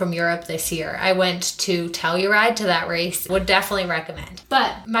got home from Europe this year, I went to Telluride to that race. Would definitely recommend.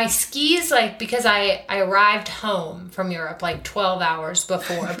 But my skis, like, because I arrived home from Europe like 12 hours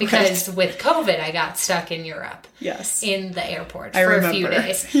before, because with COVID, I got stuck in Europe. Yes. In the airport for a few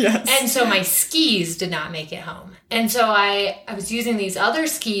days. Yes. And so my skis did not make it home. And so I was using these other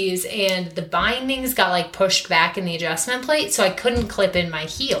skis, and the bindings got like pushed back in the adjustment plate, so I couldn't clip in my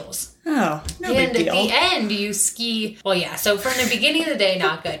heels. Oh, no big deal. And at the end, you ski... Well, yeah, so from the beginning of the day,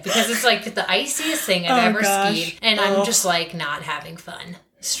 not good. Because it's like the iciest thing I've ever skied. And I'm just like not having fun.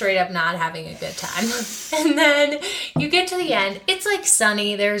 Straight up not having a good time. And then you get to the end. It's like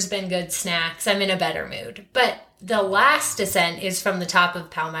sunny. There's been good snacks. I'm in a better mood. But the last descent is from the top of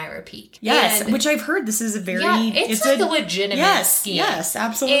Palmyra Peak. Yes, which I've heard this is a very... it's like a legitimate ski. Yes,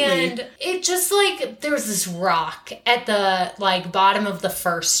 absolutely. And it just like, there was this rock at the like bottom of the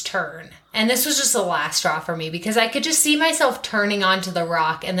first turn. And this was just the last straw for me because I could just see myself turning onto the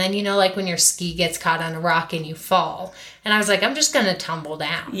rock. And then, like when your ski gets caught on a rock and you fall. And I was like, I'm just going to tumble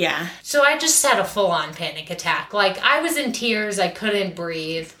down. Yeah. So I just had a full-on panic attack. Like, I was in tears. I couldn't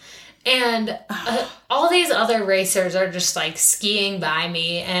breathe. And all these other racers are just, like, skiing by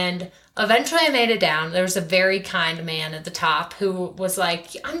me. And eventually I made it down. There was a very kind man at the top who was like,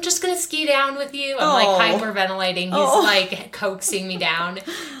 I'm just going to ski down with you. I'm, like, hyperventilating. He's, like, coaxing me down.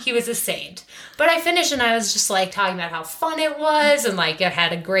 He was a saint. But I finished and I was just, like, talking about how fun it was and, like, I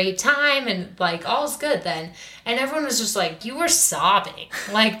had a great time and, like, all's good then. And everyone was just like, you were sobbing,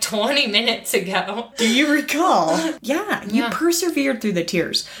 like, 20 minutes ago. Do you recall? Yeah, you persevered through the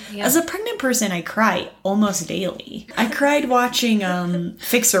tears. Yeah. As a pregnant person, I cry almost daily. I cried watching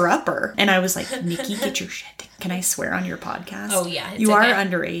Fixer Upper, and I was like, Nikki, get your shit together. Can I swear on your podcast? Oh, yeah. You are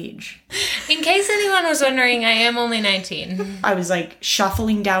underage. In case anyone was wondering, I am only 19. I was, like,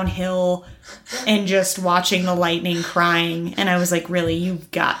 shuffling downhill and just watching the lightning crying. And I was like, really,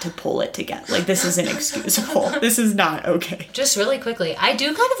 you've got to pull it together. Like, this is inexcusable. This is not okay. Just really quickly, I do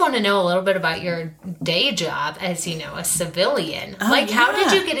kind of want to know a little bit about your day job as, a civilian. How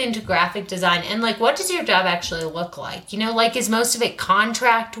did you get into graphic design? And, like, what does your job actually look like? Is most of it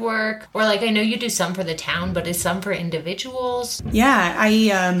contract work? Or, like, I know you do some for the town, but is some for individuals? Yeah,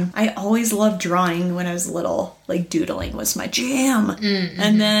 I always loved drawing when I was little. Like, doodling was my jam. Mm-hmm.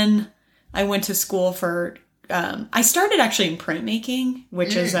 And then I went to school for, I started actually in printmaking,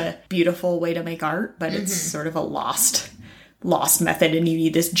 which is a beautiful way to make art, but it's sort of a lost method, and you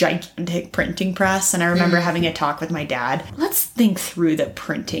need this gigantic printing press. And I remember having a talk with my dad. Let's think through the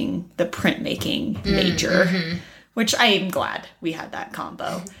printmaking major, which I am glad we had that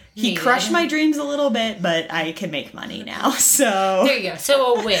combo. He crushed my dreams a little bit, but I can make money now. So there you go.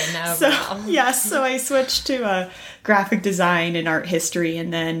 So a win overall. So I switched to graphic design and art history,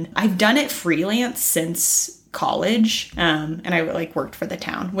 and then I've done it freelance since college. And I worked for the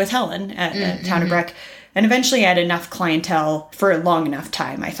town with Helen at Town of Breck. And eventually I had enough clientele for a long enough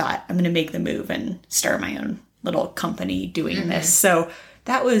time. I thought, I'm going to make the move and start my own little company doing this. So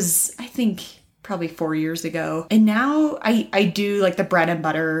that was, I think, probably 4 years ago. And now I do, like, the bread and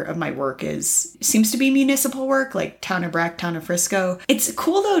butter of my work seems to be municipal work, like Town of Breck, Town of Frisco. It's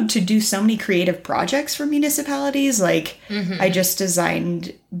cool, though, to do so many creative projects for municipalities. Like, I just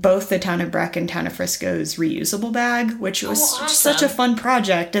designed both the Town of Breck and Town of Frisco's reusable bag, which was awesome. such a fun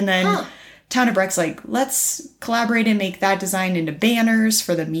project. And then Town of Breck's like, let's collaborate and make that design into banners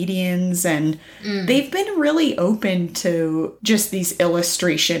for the medians. And they've been really open to just these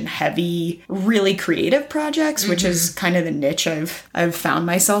illustration heavy, really creative projects, which is kind of the niche I've found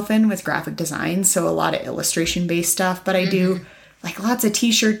myself in with graphic design. So a lot of illustration based stuff, but I do like lots of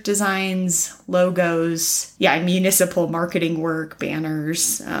t-shirt designs, logos, municipal marketing work,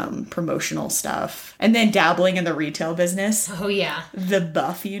 banners, promotional stuff, and then dabbling in the retail business. Oh, yeah. The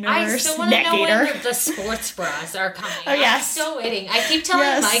Buff universe. I still want to know when the sports bras are coming. Oh, yes. I'm still waiting. I keep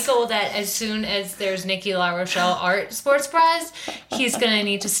telling Michael that as soon as there's Nikki La Rochelle art sports bras, he's going to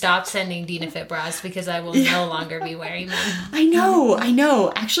need to stop sending Dina Fit bras because I will no longer be wearing them. I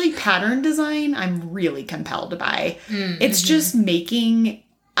know. Actually, pattern design, I'm really compelled by. It's just making...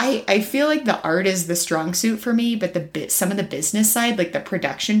 I feel like the art is the strong suit for me, but some of the business side, like the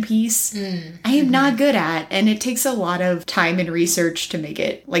production piece, I am not good at. And it takes a lot of time and research to make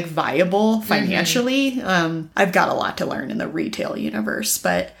it like viable financially. I've got a lot to learn in the retail universe,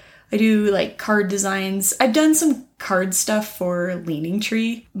 but I do like card designs. I've done some card stuff for Leaning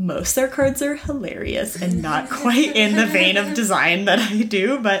Tree. Most of their cards are hilarious and not quite in the vein of design that I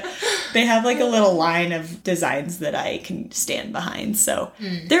do, but they have like a little line of designs that I can stand behind. So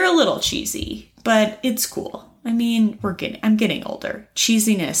they're a little cheesy, but it's cool. I mean, I'm getting older.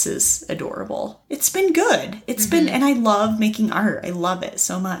 Cheesiness is adorable. It's been good. It's been, and I love making art. I love it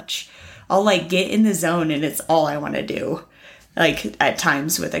so much. I'll like get in the zone and it's all I want to do. Like at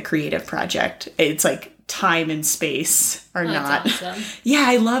times with a creative project, it's like time and space are not. Awesome. Yeah,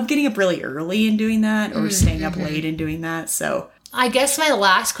 I love getting up really early and doing that, or staying up late and doing that. So I guess my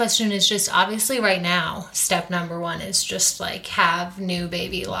last question is just obviously right now, step number one is just like have new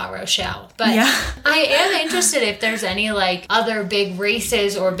baby La Rochelle. But I am interested if there's any like other big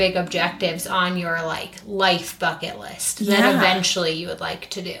races or big objectives on your like life bucket list that eventually you would like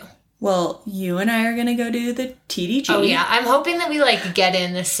to do. Well, you and I are going to go do the TDG. Oh, yeah. I'm hoping that we, like, get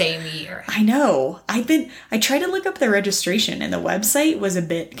in the same year. I know. I tried to look up the registration, and the website was a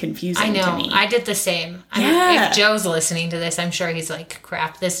bit confusing to me. I did the same. If Joe's listening to this, I'm sure he's like,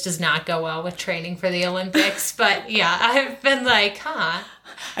 crap, this does not go well with training for the Olympics. But, yeah, I've been like, I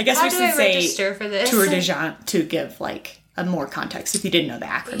guess we should say register for this? Tour de Jean to give, like, more context if you didn't know the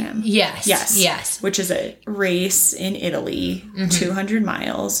acronym. Yes. Which is a race in Italy, 200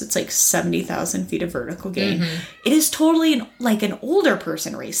 miles. It's like 70,000 feet of vertical gain. It is totally an older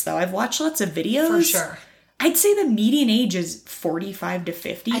person race, though. I've watched lots of videos. For sure. I'd say the median age is 45 to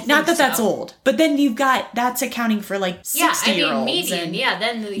 50. Not that that's old, but then that's accounting for like 60-year-olds. Median.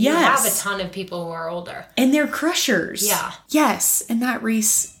 Then you have a ton of people who are older. And they're crushers. Yeah. Yes. And that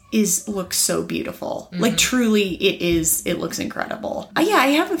race looks so beautiful. Like truly it looks incredible. I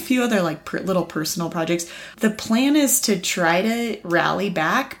have a few other like little personal projects. The plan is to try to rally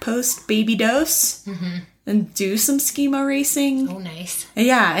back post baby dose. And do some schema racing. Oh, nice.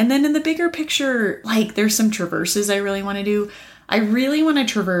 Yeah, and then in the bigger picture, like there's some traverses I really want to do. I really want to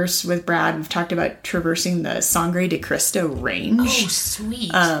traverse with Brad. We've talked about traversing the Sangre de Cristo range. Oh,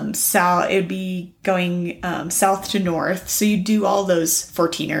 sweet. It'd be going south to north. So you do all those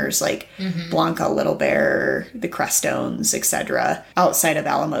 14ers like Blanca, Little Bear, the Crestones, etc. outside of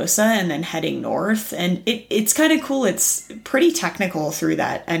Alamosa and then heading north. And it's kind of cool. It's pretty technical through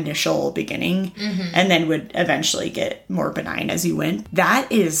that initial beginning and then would eventually get more benign as you went. That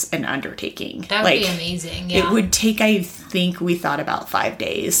is an undertaking. That would be amazing. Yeah. It would take, I think we thought about 5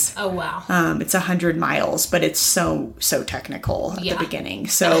 days. Oh, wow. It's 100 miles, but it's so technical at the beginning.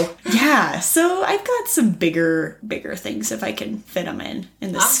 So, so I've got some bigger things if I can fit them in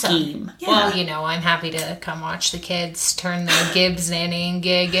the scheme. Yeah. Well, I'm happy to come watch the kids turn the Gibbs nannying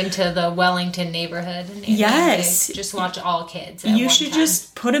gig into the Wellington neighborhood. Yes. Gig. Just watch all kids. You should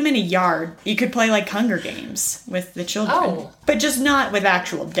just put them in a yard. You could play like Hunger Games with the children, but just not with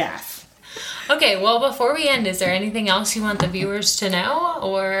actual death. Okay, well, before we end, is there anything else you want the viewers to know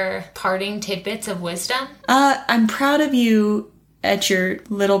or parting tidbits of wisdom? I'm proud of you at your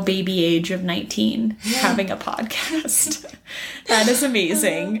little baby age of 19 having a podcast. That is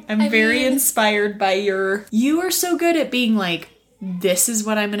amazing. I'm very inspired by you are so good at being like, this is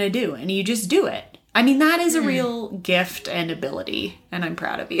what I'm going to do. And you just do it. I mean, that is a real gift and ability. And I'm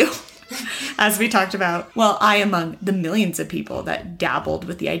proud of you. As we talked about, I among the millions of people that dabbled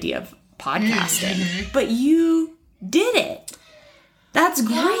with the idea of podcasting, but you did it. That's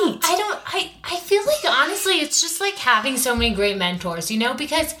great. I feel like honestly it's just like having so many great mentors,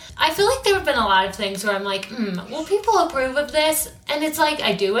 because I feel like there have been a lot of things where I'm like, will people approve of this? And it's like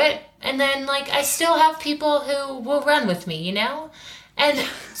I do it and then like I still have people who will run with me, And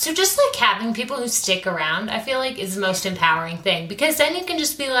so just like having people who stick around, I feel like is the most empowering thing, because then you can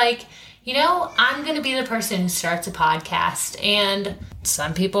just be like, I'm going to be the person who starts a podcast, and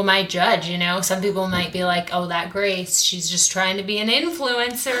some people might judge, some people might be like, oh, that Grace, she's just trying to be an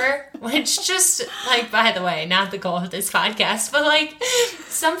influencer, which just like, by the way, not the goal of this podcast, but like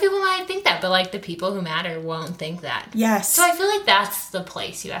some people might think that, but like the people who matter won't think that. Yes. So I feel like that's the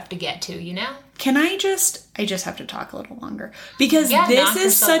place you have to get to, Can I just have to talk a little longer because this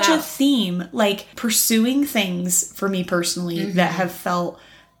is such a theme, like pursuing things for me personally that have felt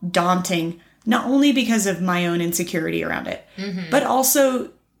daunting, not only because of my own insecurity around it, but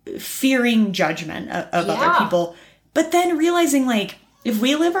also fearing judgment of other people. But then realizing like, if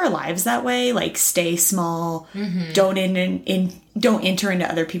we live our lives that way, like stay small, don't enter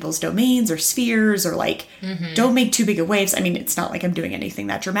into other people's domains or spheres, or like don't make too big of waves. I mean, it's not like I'm doing anything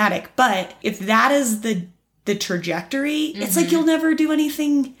that dramatic, but if that is the trajectory, it's like you'll never do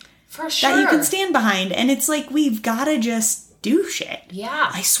anything for sure that you can stand behind. And it's like, we've got to just do shit.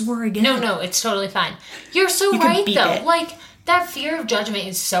 Yeah. I swore again. No, it's totally fine. You're so right, though. Like, that fear of judgment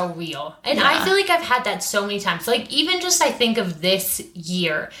is so real. And I feel like I've had that so many times. Like, even just I think of this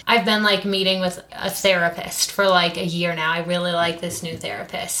year, I've been, like, meeting with a therapist for, like, a year now. I really like this new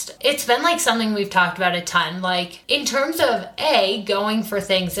therapist. It's been, like, something we've talked about a ton. Like, in terms of, A, going for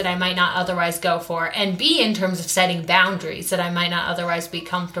things that I might not otherwise go for, and B, in terms of setting boundaries that I might not otherwise be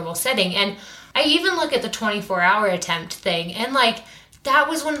comfortable setting. And I even look at the 24-hour attempt thing, and, like, that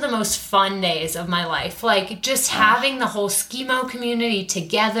was one of the most fun days of my life. Like, just having the whole Schemo community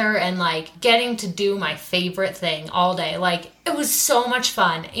together and, like, getting to do my favorite thing all day. Like, it was so much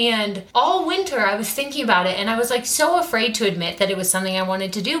fun. And all winter, I was thinking about it, and I was, like, so afraid to admit that it was something I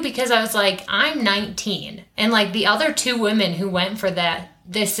wanted to do, because I was like, I'm 19. And, like, the other 2 women who went for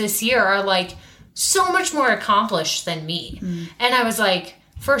this year are, like, so much more accomplished than me. And I was like,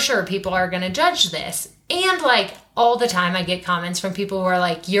 for sure, people are going to judge this. And, like, all the time I get comments from people who are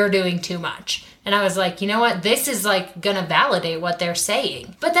like, you're doing too much. And I was like, you know what? This is, like, going to validate what they're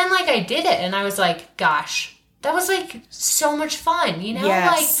saying. But then, like, I did it, and I was like, gosh, that was, like, so much fun,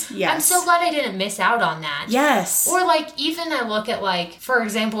 Yes, like, I'm so glad I didn't miss out on that. Yes. Or, like, even I look at, like, for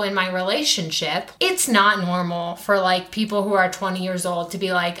example, in my relationship, it's not normal for, like, people who are 20 years old to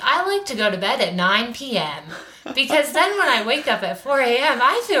be like, I like to go to bed at 9 p.m., Because then when I wake up at 4 a.m.,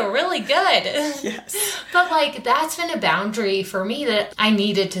 I feel really good. Yes. But like, that's been a boundary for me that I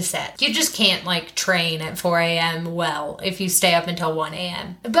needed to set. You just can't like train at 4 a.m. well if you stay up until 1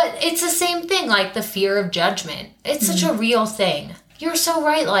 a.m. But it's the same thing, like the fear of judgment. It's such a real thing. You're so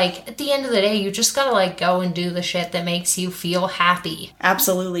right. Like, at the end of the day, you just gotta like go and do the shit that makes you feel happy.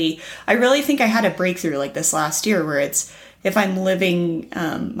 Absolutely. I really think I had a breakthrough like this last year where it's, if I'm living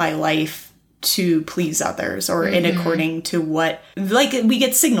my life to please others or in according to what, like, we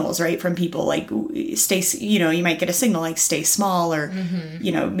get signals, right, from people like stay, you know, you might get a signal like stay small or,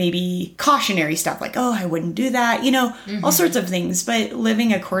 you know, maybe cautionary stuff like, oh, I wouldn't do that, you know, all sorts of things. But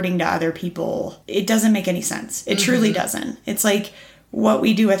living according to other people, it doesn't make any sense. It truly doesn't. It's like what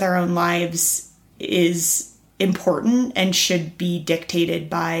we do with our own lives is important and should be dictated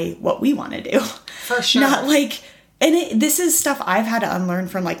by what we want to do. For sure. Not like, and this is stuff I've had to unlearn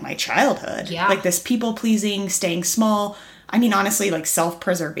from like my childhood. Yeah. Like this people pleasing, staying small. I mean, honestly, like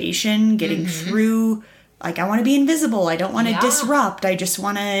self-preservation, getting through, like I want to be invisible. I don't want to disrupt. I just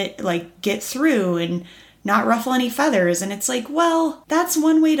want to like get through and not ruffle any feathers. And it's like, well, that's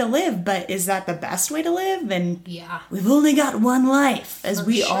one way to live, but is that the best way to live? And we've only got one life, as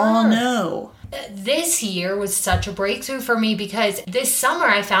we all know. This year was such a breakthrough for me because this summer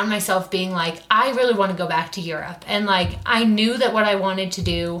I found myself being like, I really want to go back to Europe. And like, I knew that what I wanted to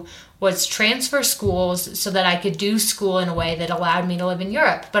do was transfer schools so that I could do school in a way that allowed me to live in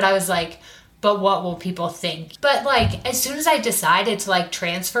Europe. But I was like, but what will people think? But like, as soon as I decided to like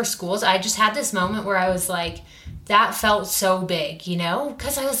transfer schools, I just had this moment where I was like, that felt so big, you know?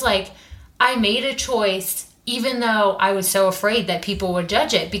 Because I was like, I made a choice even though I was so afraid that people would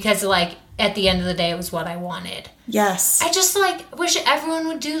judge it because like, at the end of the day, it was what I wanted. Yes. I just like wish everyone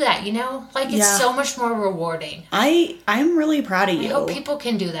would do that, you know? Like it's so much more rewarding. I'm really proud of you. I hope people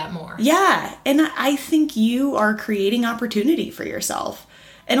can do that more. Yeah. And I think you are creating opportunity for yourself.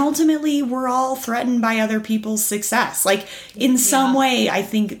 And ultimately, we're all threatened by other people's success. Like, in some way, I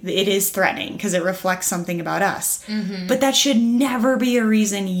think it is threatening because it reflects something about us. But that should never be a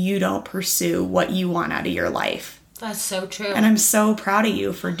reason you don't pursue what you want out of your life. That's so true. And I'm so proud of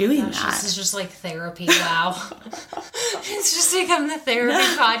you for doing that. This is just like therapy. Wow. It's just become the therapy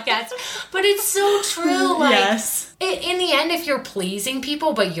podcast. But it's so true. Like, yes. In the end, if you're pleasing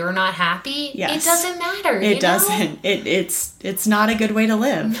people but you're not happy, it doesn't matter. It doesn't. It's not a good way to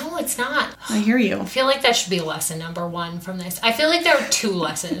live. No, it's not. I hear you. I feel like that should be lesson number 1 from this. I feel like there are 2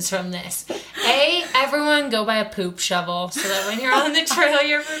 lessons from this. A, everyone go buy a poop shovel so that when you're on the trail,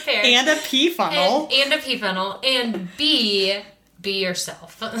 you're prepared. And a pee funnel. And a pee funnel. And B, be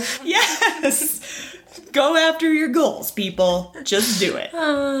yourself. Yes. Go after your goals, people. Just do it.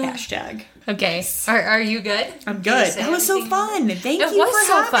 Hashtag. Okay. Are you good? I'm good. That was so fun. Thank you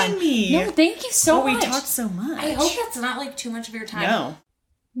for having me. No, thank you so much. We talked so much. I hope that's not like too much of your time. No.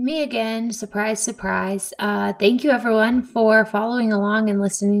 Me again. Surprise, surprise. Thank you everyone for following along and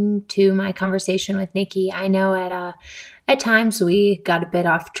listening to my conversation with Nikki. I know at times we got a bit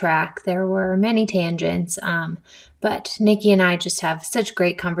off track. There were many tangents, but Nikki and I just have such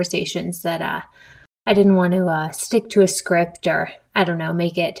great conversations that I didn't want to stick to a script or, I don't know,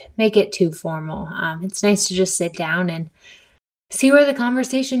 make it too formal. It's nice to just sit down and see where the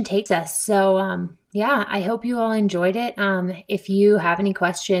conversation takes us. So, yeah, I hope you all enjoyed it. If you have any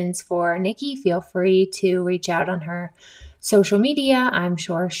questions for Nikki, feel free to reach out on her social media. I'm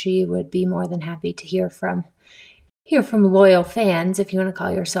sure she would be more than happy to hear from loyal fans, if you want to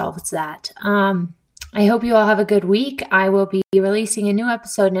call yourselves that. I hope you all have a good week. I will be releasing a new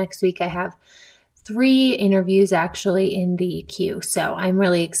episode next week. I have 3 interviews actually in the queue. So I'm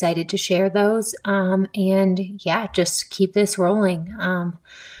really excited to share those. And yeah, just keep this rolling.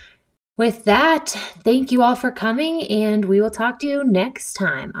 With that, thank you all for coming, and we will talk to you next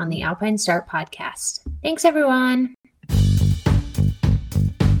time on the Alpine Start podcast. Thanks, everyone.